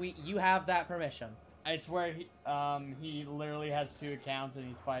mod, you have that permission. I swear he literally has 2 accounts and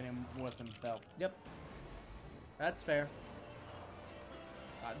he's fighting with himself. Yep. That's fair.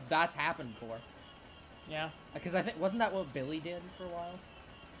 That's happened before. Yeah. Because I think, wasn't that what Billy did for a while?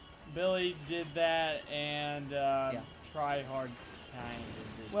 Billy did that, and yeah. Tryhard kind of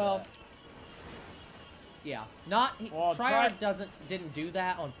did that. Yeah. Not, well, Tryhard didn't do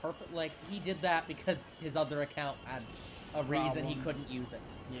that on purpose. Like, he did that because his other account had a reason he couldn't use it.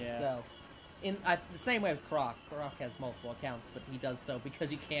 Yeah. So, the same way with Croc. Croc has multiple accounts, but he does so because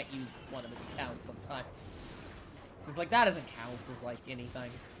he can't use one of his accounts sometimes. So it's like, that doesn't count as, like,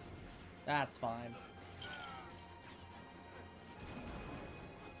 anything. That's fine.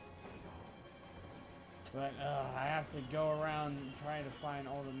 But, I have to go around trying to find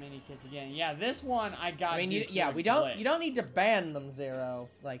all the mini kits again. Yeah, this one I got. I mean, you don't need to ban them, Zero.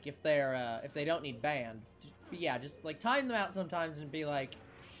 Like, if they don't need banned. Yeah, just, like, time them out sometimes and be like,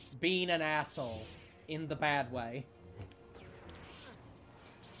 being an asshole in the bad way.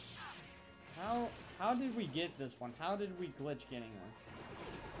 How did we get this one? How did we glitch getting this?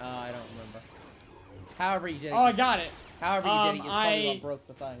 I don't remember. However you did it. Oh, I got it. However you did it, you probably what broke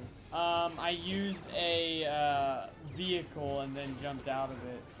the thing. I used a vehicle and then jumped out of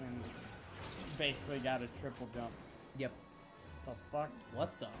it and basically got a triple jump. Yep. The fuck?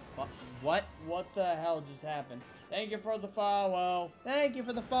 What the fuck? What? What the hell just happened? Thank you for the follow. Thank you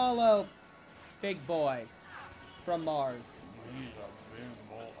for the follow, Big Boy from Mars. He's a big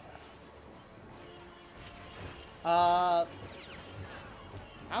boy. How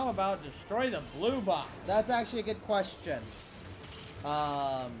about destroy the blue box? That's actually a good question.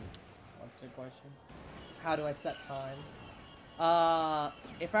 What's the question? How do I set time?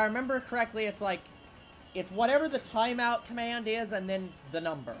 If I remember correctly, it's like, it's whatever the timeout command is and then the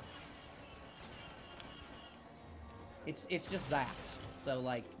number. It's just that. So,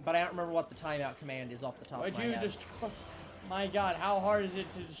 like, but I don't remember what the timeout command is off the top of my head. My god, how hard is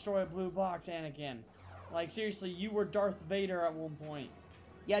it to destroy a blue box, Anakin? Like, seriously, you were Darth Vader at one point.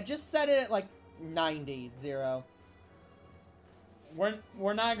 Yeah, just set it at, like, 90, Zero.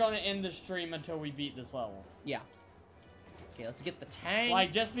 We're not going to end the stream until we beat this level. Yeah. Okay, let's get the tank.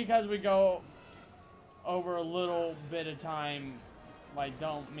 Like, just because we go over a little bit of time, like,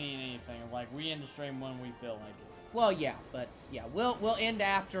 don't mean anything. Like, we end the stream when we feel like it. Well, yeah, but, yeah, we'll end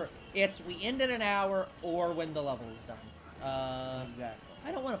after. We end at an hour or when the level is done. Exactly. I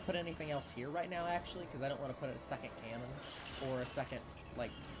don't want to put anything else here right now, actually, because I don't want to put a second cannon or a second,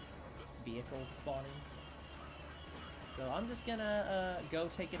 like, vehicle spawning. So I'm just gonna go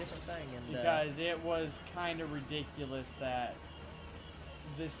take a different thing. And because it was kind of ridiculous that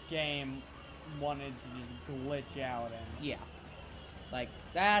this game wanted to just glitch out and... Yeah. Like,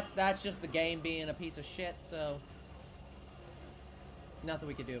 that's just the game being a piece of shit, so... Nothing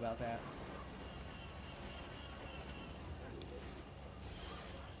we could do about that.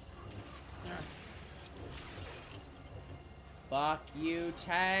 Fuck you,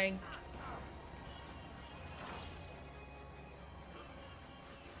 tank!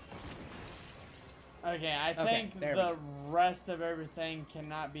 Okay, I think the rest of everything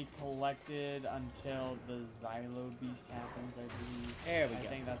cannot be collected until the Zillo Beast happens, I believe. There we go. I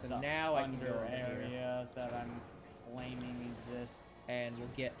think that's so the now I can go over area here. that I'm claiming exists. And we'll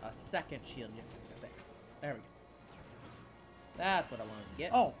get a second shield generator. There we go. That's what I wanted to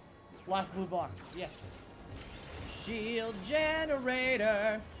get. Oh! Last blue box. Yes. Shield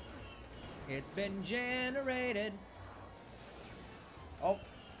generator. It's been generated. Oh.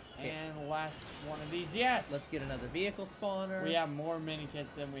 And last one of these, yes! Let's get another vehicle spawner. We have more mini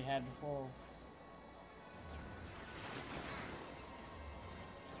kits than we had before.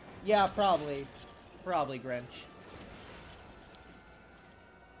 Yeah, probably. Probably Grinch.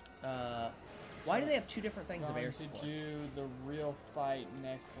 Why do they have two different things of air support? To do the real fight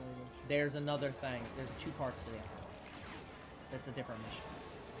next later. There's another thing. There's two parts to the episode. That's a different mission,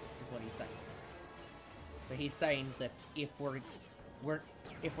 is what he's saying. But he's saying that if we're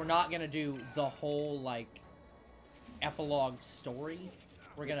not gonna do the whole like epilogue story,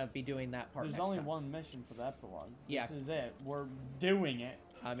 we're gonna be doing that part. There's next only time. One mission for the epilogue. Yeah. This is it. We're doing it.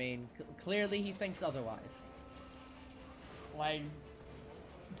 I mean, clearly he thinks otherwise. Like,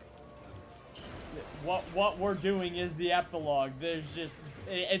 what we're doing is the epilogue. There's just,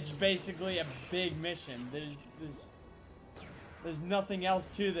 it's basically a big mission. There's nothing else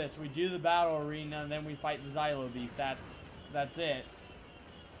to this. We do the battle arena and then we fight the Zillo Beast. That's it.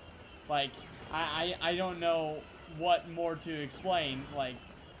 Like, I don't know what more to explain. Like,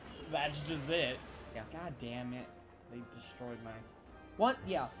 that's just it. Yeah. God damn it. They destroyed my...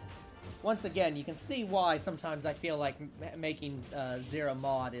 Once again, you can see why sometimes I feel like making Zero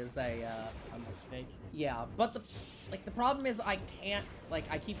Mod is a mistake. Yeah, but the problem is I can't, like,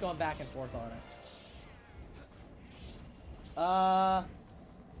 I keep going back and forth on it.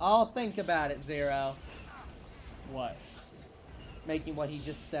 I'll think about it, Zero. What? Making what he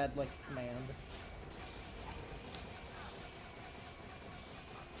just said, like, command.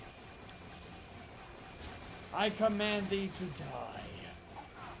 I command thee to die.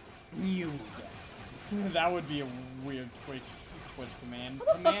 You death. That would be a weird Twitch command.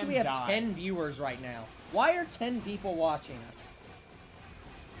 How the fuck do we have 10 viewers right now? Why are 10 people watching us?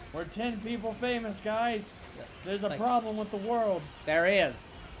 We're 10 people famous, guys. There's a problem with the world. There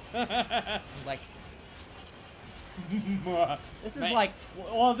is. Like... This is like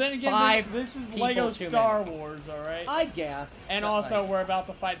well, then again, this is Lego Star Wars, alright? I guess. And also, we're about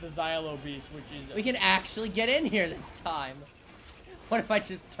to fight the Zillo Beast, which is... We can actually get in here this time. What if I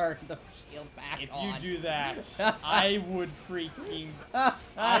just turn the shield back on? If you do that, I would freaking...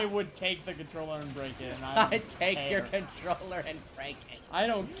 I would take the controller and break it, and I'd take your controller and break it. I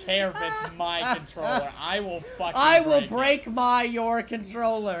don't care if it's my controller. I will fucking break your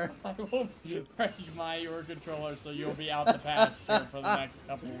controller. I will break your controller so you'll be out the pasture for the next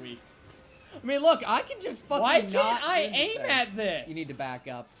couple of weeks. I mean, look, I can just fucking Why can't I aim at this? You need to back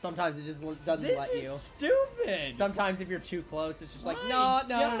up. Sometimes it just doesn't let you. This is stupid. Sometimes if you're too close, it's just like, no, you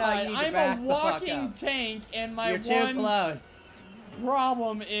need to back I'm a walking tank, and my You're too close.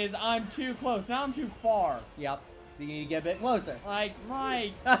 Problem is I'm too close. Now I'm too far. Yep. So you need to get a bit closer. Like,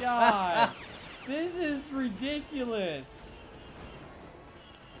 my God. This is ridiculous.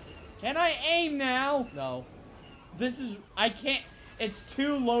 Can I aim now? No. I can't. It's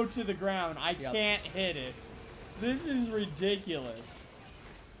too low to the ground. I can't hit it. This is ridiculous.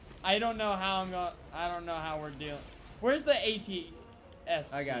 I don't know how I don't know how we're dealing. Where's the ATST?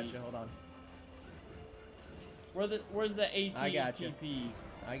 I got you. Hold on. Where's the ATTP? I got you.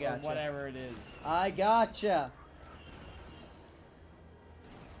 I got you. Whatever it is. I gotcha.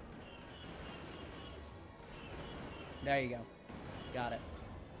 There you go. Got it.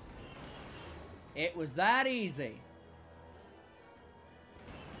 It was that easy.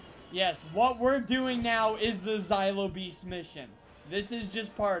 Yes, what we're doing now is the Zillo Beast mission. This is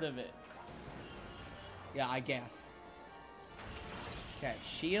just part of it. Yeah, I guess. Okay,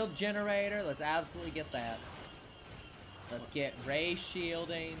 shield generator. Let's absolutely get that. Let's get Ray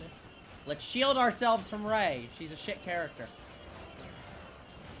shielding. Let's shield ourselves from Ray. She's a shit character.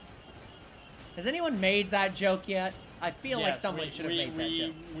 Has anyone made that joke yet? I feel like someone should have made that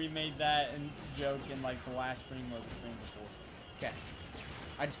joke. We made that joke in like the last stream or the stream before. Okay.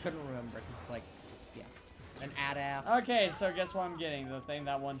 I just couldn't remember because it's like, yeah, an ad-app. Okay, so guess what I'm getting? The thing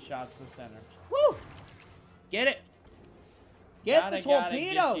that one-shots the center. Woo! Get it! Get the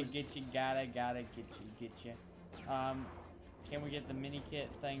torpedoes! Get you. Can we get the mini kit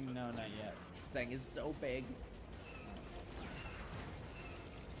thing? No, not yet. This thing is so big.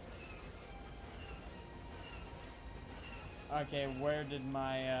 Okay, where did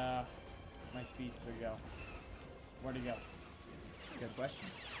my my speedster go? Where'd it go? Good question.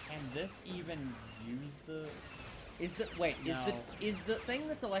 Can this even use the? Is the thing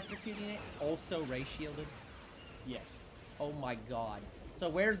that's electrocuting it also ray shielded? Yes. Oh my god. So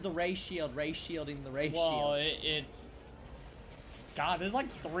where's the ray shield? Ray shielding the ray shield. Well, it's. God, there's like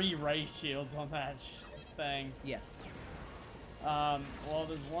 3 ray shields on that thing. Yes. Well,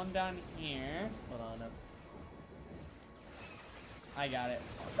 there's one down here. Hold on. I got it.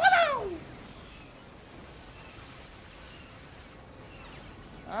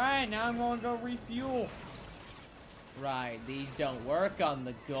 Alright, now I'm going to go refuel. Right, these don't work on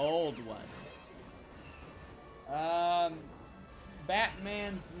the gold ones.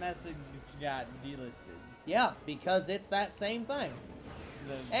 Batman's message got delisted. Yeah, because it's that same thing.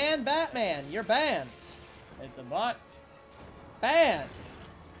 And Batman, you're banned. It's a bot. Banned.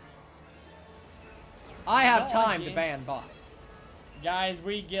 I have time to ban bots. Guys,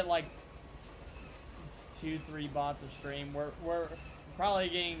 we get like 2-3 bots a stream. We're probably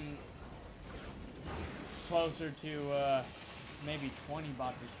getting closer to maybe 20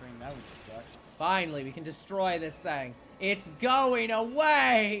 bots a stream. That would suck. Finally, we can destroy this thing. It's going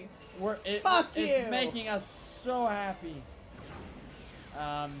away. Fuck you. It's making us so happy.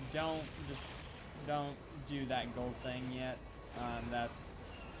 Don't do that gold thing yet. That's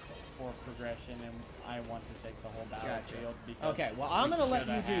for progression, and I want to take the whole battlefield. Gotcha. Okay, well, I'm gonna let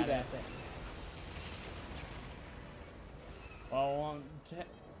you do that thing. Well, it won't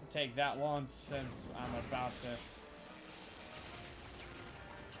take that long since I'm about to.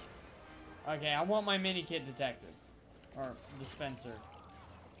 Okay, I want my mini kit detected. Or dispenser.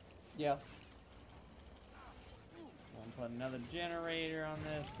 Yeah. I'm gonna put another generator on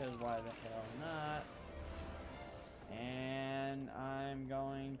this, because why the hell not? And I'm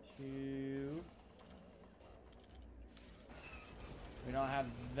going to... We don't have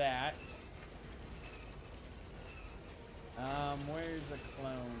that. Where's the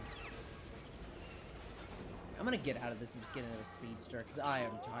clone? I'm gonna get out of this and just get into a speedster, because I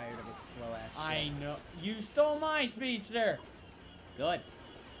am tired of its slow-ass shit. I know. You stole my speedster! Good.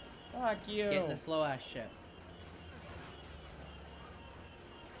 Fuck you. Get in the slow-ass shit.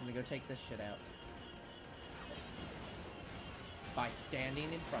 I'm gonna go take this shit out. By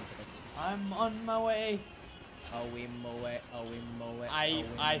standing in front of it. I'm on my way. I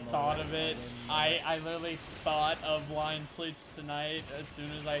thought of it. I literally thought of Lion Sleets tonight as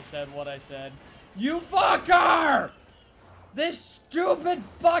soon as I said what I said. You fucker! This stupid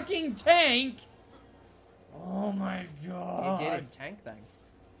fucking tank! Oh my god. It did its tank thing.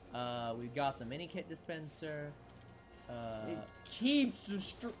 We've got the mini kit dispenser. It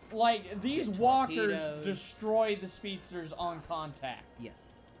keeps like these walkers destroy the speedsters on contact.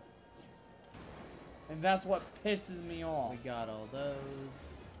 Yes. And that's what pisses me off. We got all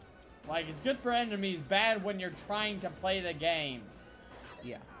those. Like, it's good for enemies, bad when you're trying to play the game.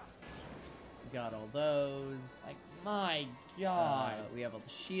 Yeah. We got all those. Like, my god. We have all the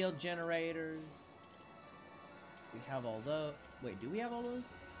shield generators. We have all those. Wait, do we have all those?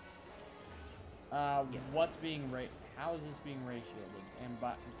 Yes. What's being how is this being ray shielded? And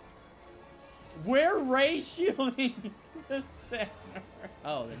we're ray shielding the center.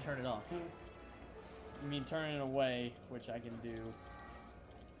 Oh, then turn it off. You mean turn it away, which I can do.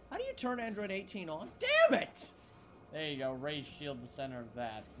 How do you turn Android 18 on? Damn it! There you go. Ray shield the center of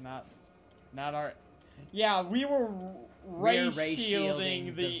that. Not our. Yeah, we were ray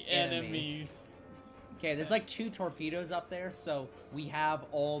shielding the enemies. Okay, there's like 2 torpedoes up there, so we have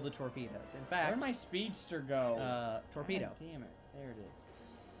all the torpedoes. In fact, where'd my speedster go? Torpedo. God damn it! There it is.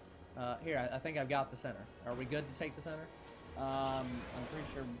 Here, I think I've got the center. Are we good to take the center? I'm pretty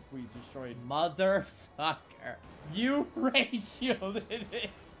sure we destroyed. Motherfucker! You ray shielded it.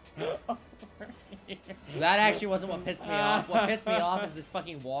 That actually wasn't what pissed me off. What pissed me off is this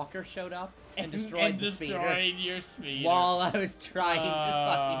fucking walker showed up and destroyed the speeder. Your speeder. While I was trying to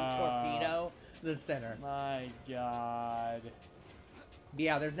fucking torpedo the center. My god.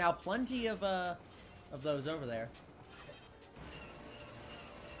 Yeah, there's now plenty of those over there.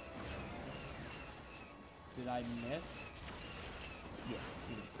 Did I miss? Yes,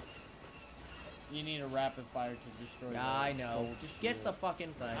 you missed. You need a rapid fire to destroy. Yeah, I know. Just get the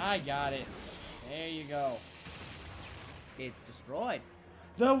fucking thing. I got it. There you go. It's destroyed.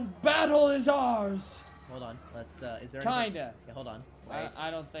 The battle is ours. Hold on. Let's. Is there? Kinda. Yeah, hold on. Wait. I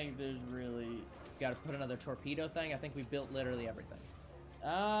don't think there's really. Got to put another torpedo thing. I think we built literally everything.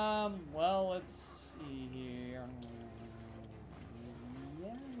 Well, let's see here.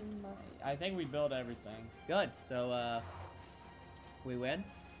 Yeah, we might. I think we built everything. Good. So, we win?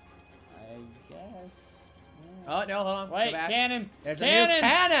 I guess. Yeah. Oh, no, hold on. Wait, cannon! There's cannon! a new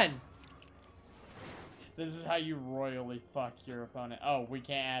cannon! This is how you royally fuck your opponent. Oh, we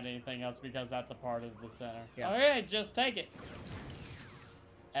can't add anything else because that's a part of the center. Yeah. Okay, just take it.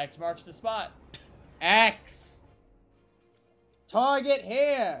 X marks the spot. X! Target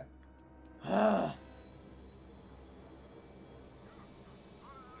here!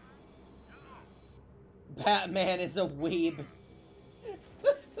 Batman is a weeb.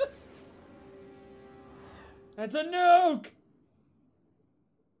 That's a nuke!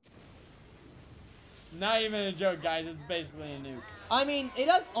 Not even a joke, guys. It's basically a nuke. I mean, it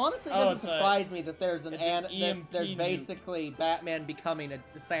honestly doesn't surprise me that there's there's basically Batman becoming a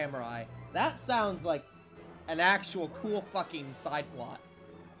samurai. That sounds like an actual cool fucking side plot.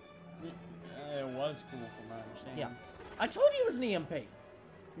 It was cool from my understanding. Yeah. I told you it was an EMP.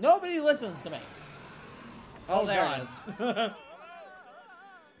 Nobody listens to me. Oh, there it is.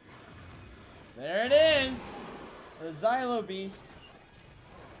 There it is. The Zillo Beast.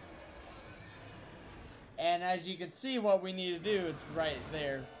 And as you can see what we need to do, it's right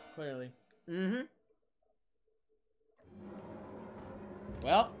there, clearly. Mm-hmm.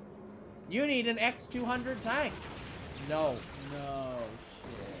 Well, you need an X200 tank. No. No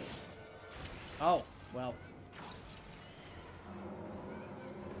shit. Oh, well.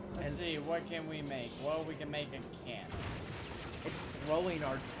 Let's see, what can we make? Well, we can make a cannon. It's throwing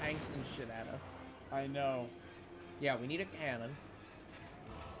our tanks and shit at us. I know. Yeah, we need a cannon.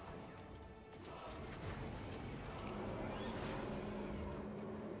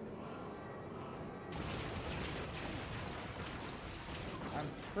 I'm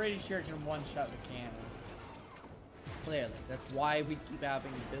pretty sure it can one-shot the cannons. Clearly. That's why we keep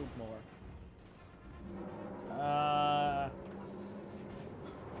having to build more.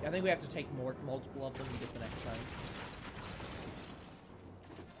 I think we have to take multiple of them to get the next time.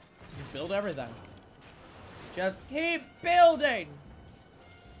 Just build everything. Just keep building!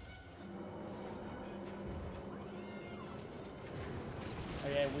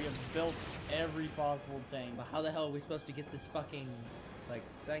 Okay, we have built every possible tank. But how the hell are we supposed to get this fucking, like,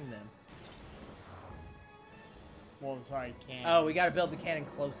 thing then? Well, sorry, cannon. Oh, we gotta build the cannon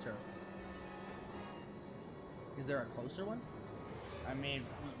closer. Is there a closer one? I mean,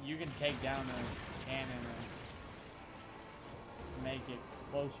 you can take down a cannon and make it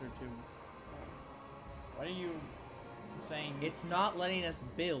closer to... What are you saying? It's not letting us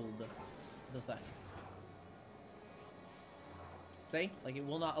build the thing. See? Like, it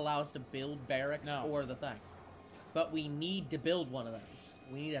will not allow us to build barracks or the thing. But we need to build one of those.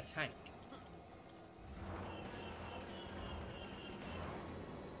 We need a tank.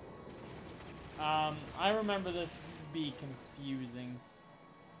 I remember this be confusing.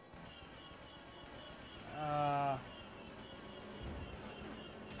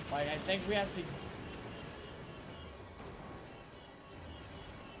 Like, I think we have to...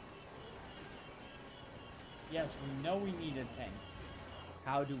 Yes, we know we need a tank.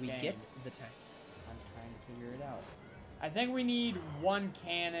 How do we get the tanks? I'm trying to figure it out. I think we need one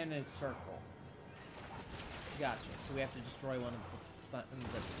cannon a circle. Gotcha. So we have to destroy one of the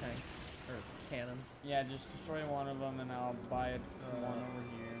tanks, or cannons. Yeah, just destroy one of them and I'll buy it one over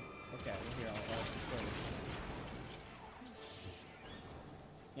here. Okay, well here, I'll destroy this one.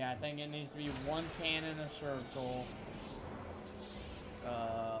 Yeah, I think it needs to be one cannon a circle.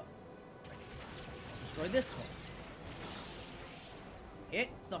 Destroy this one. Hit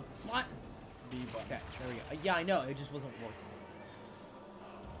the button. B button. Okay, there we go. Yeah, I know, it just wasn't working.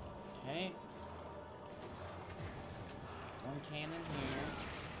 Okay. One cannon here.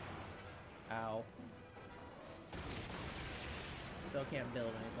 Ow. Still can't build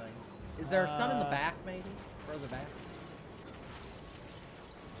anything. Is there some in the back, maybe? Further back?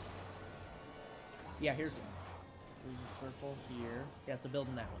 Yeah, here's one. There's a circle here. Yeah, so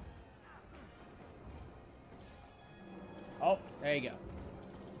building that one. Oh, there you go.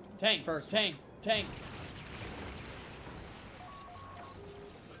 Tank, First tank, tank.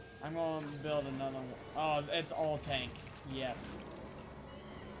 I'm going to build another one. Oh, it's all tank. Yes.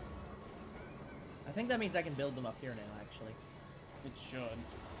 I think that means I can build them up here now, actually. It should.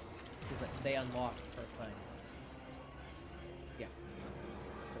 Because they unlock per thing. Yeah.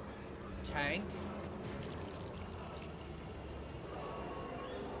 Tank.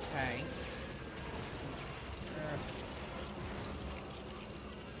 Tank.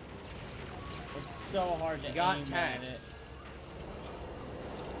 It's so hard to aim got at it. tanks.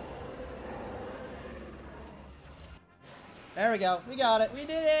 There we go. We got it. We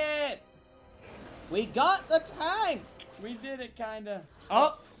did it. We got the tank. We did it, kinda.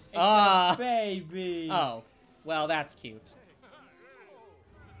 Oh. It's a baby. Oh. Well, that's cute.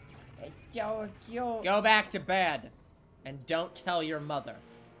 It's so cute. Go back to bed. And don't tell your mother.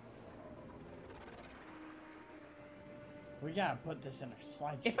 We gotta put this in a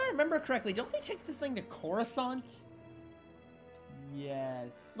slideshow. If I remember correctly, don't they take this thing to Coruscant?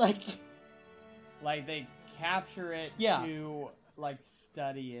 Yes. Like they capture it to, like,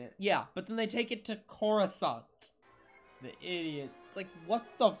 study it. Yeah, but then they take it to Coruscant. The idiots. It's like, what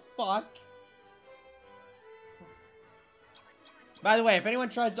the fuck? By the way, if anyone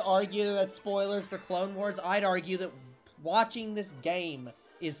tries to argue that that's spoilers for Clone Wars, I'd argue that watching this game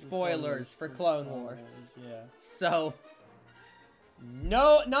is spoilers for Clone Wars. Yeah. So,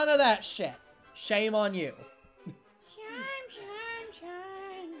 no, none of that shit. Shame on you. Shame.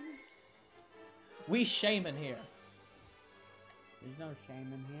 We shaman here. There's no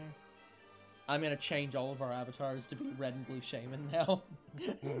shame in here. I'm gonna change all of our avatars to be red and blue shaman now.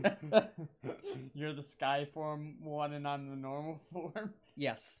 You're the sky form one and I'm the normal form?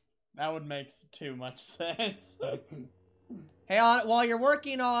 Yes. That would make too much sense. Hey, while you're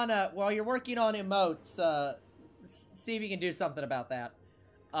working on emotes, see if you can do something about that.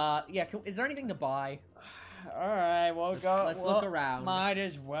 Yeah, is there anything to buy? Alright, we'll go. Let's look around. Might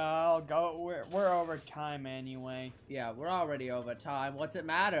as well go. We're over time anyway. Yeah, we're already over time. What's it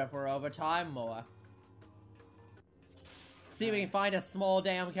matter if we're over time more? See if we can find a small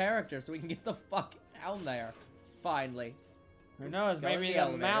damn character so we can get the fuck down there. Finally. Who knows? Go maybe the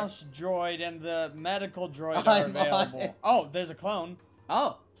elevator. mouse droid and the medical droid are available. Oh, there's a clone.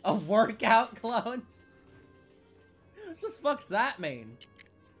 Oh, a workout clone? What the fuck's that mean?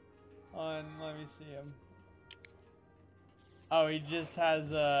 Let me see him. Oh, he just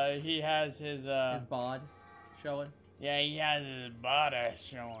has he has his bod showing. Yeah, he has his body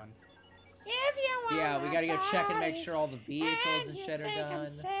showing. If you want yeah, we gotta go check and make sure all the vehicles and shit are done.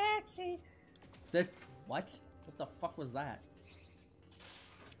 Sexy. What? What the fuck was that?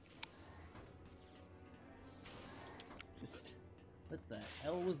 Just what the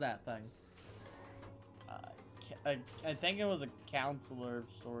hell was that thing? I think it was a counselor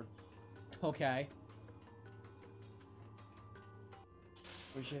of sorts. Okay.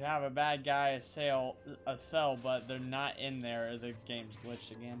 We should have a bad guy a cell, but they're not in there. The game's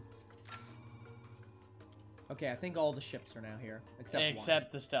glitched again. Okay, I think all the ships are now here, except one.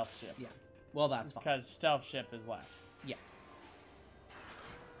 The stealth ship. Yeah. Well, that's fine. Because stealth ship is last. Yeah.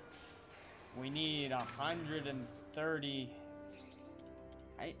 We need 130.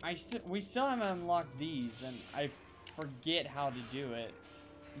 We still haven't unlocked these, and I forget how to do it.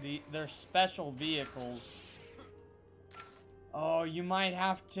 They're special vehicles. Oh, you might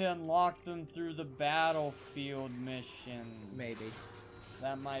have to unlock them through the battlefield mission. Maybe.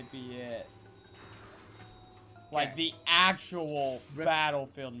 That might be it. Like the actual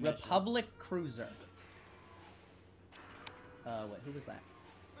battlefield mission. Republic Cruiser. Wait, who was that?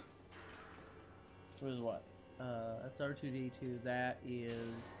 Who is what? That's R2-D2. That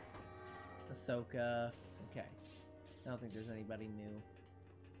is Ahsoka. Okay. I don't think there's anybody new.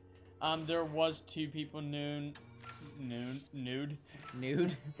 There was 2 people nude. Nude?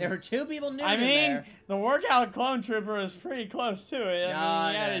 There were 2 people nude I mean, in there. the workout clone trooper is pretty close to it. I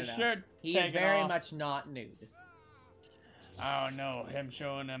mean, he had his shirt He taken is very off. much not nude. I don't know. Him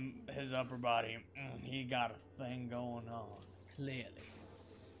showing him his upper body. He got a thing going on. Clearly.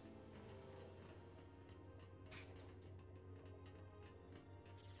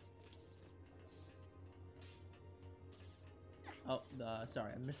 Oh,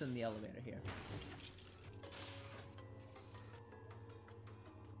 sorry. I'm missing the elevator here.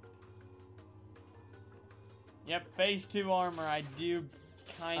 Yep, phase 2 armor. I do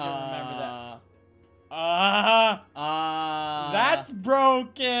kind of remember that. That's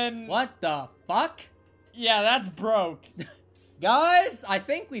broken. What the fuck? Yeah, that's broke. Guys, I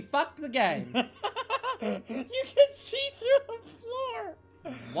think we fucked the game. You can see through the floor.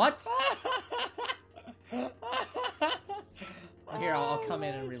 What? Here, I'll come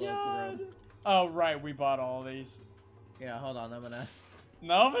in and reload the room. Oh, right, we bought all these. Yeah, hold on, I'm gonna...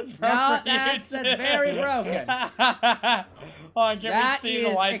 No, it's broken. No, that's very broken. Hold on, can we see the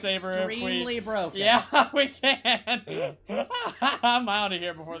lightsaber? Extremely broken. Yeah, we can. I'm out of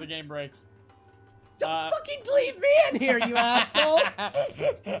here before the game breaks. Don't fucking leave me in here, you asshole!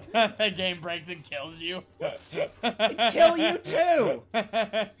 The game breaks and kills you. Kill you too!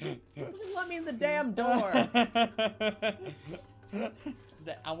 Let me in the damn door.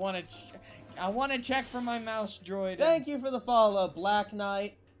 I want to check for my mouse droid. Thank you for the follow, Black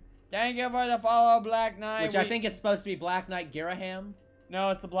Knight. Thank you for the follow, Black Knight. Which I think is supposed to be Black Knight Giraham.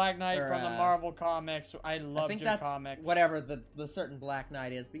 No, it's the Black Knight from the Marvel comics. I love your comics. Whatever the certain Black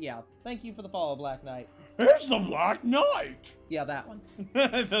Knight is. But yeah, thank you for the follow, Black Knight. Here's the Black Knight. Yeah, that one.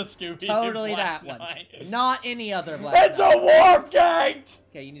 The Scooby. Totally Black that Knight. one. Not any other Black Knight. It's a warp gate.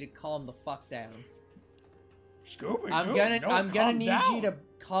 Okay, you need to calm the fuck down. Scooby, I'm gonna need you to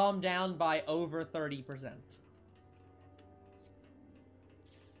calm down by over 30%.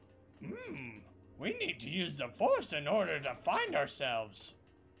 We need to use the Force in order to find ourselves.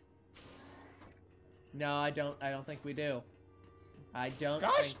 No, I don't think we do. I don't.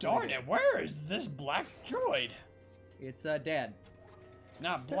 Gosh darn it! Where is this black droid? It's dead.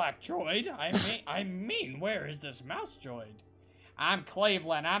 Not black droid. I mean, where is this mouse droid? I'm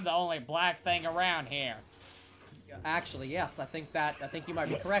Cleveland. I'm the only black thing around here. Actually, yes. I think you might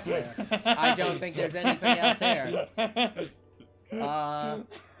be correct there. I don't think there's anything else here.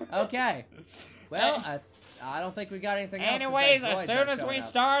 Okay. Well, I don't think we got anything else. Anyways, as soon as we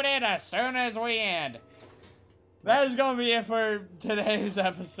started, as soon as we end. That is going to be it for today's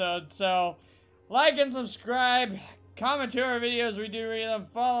episode. So, like and subscribe. Comment to our videos. We do read them.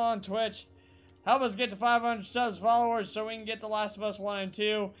 Follow on Twitch. Help us get to 500 subs followers so we can get The Last of Us 1 and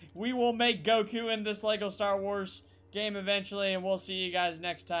 2. We will make Goku in this LEGO Star Wars game eventually, and we'll see you guys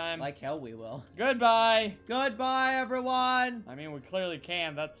next time. Like hell we will. Goodbye. Goodbye, everyone. I mean, we clearly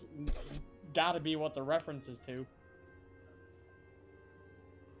can. That's gotta be what the reference is to.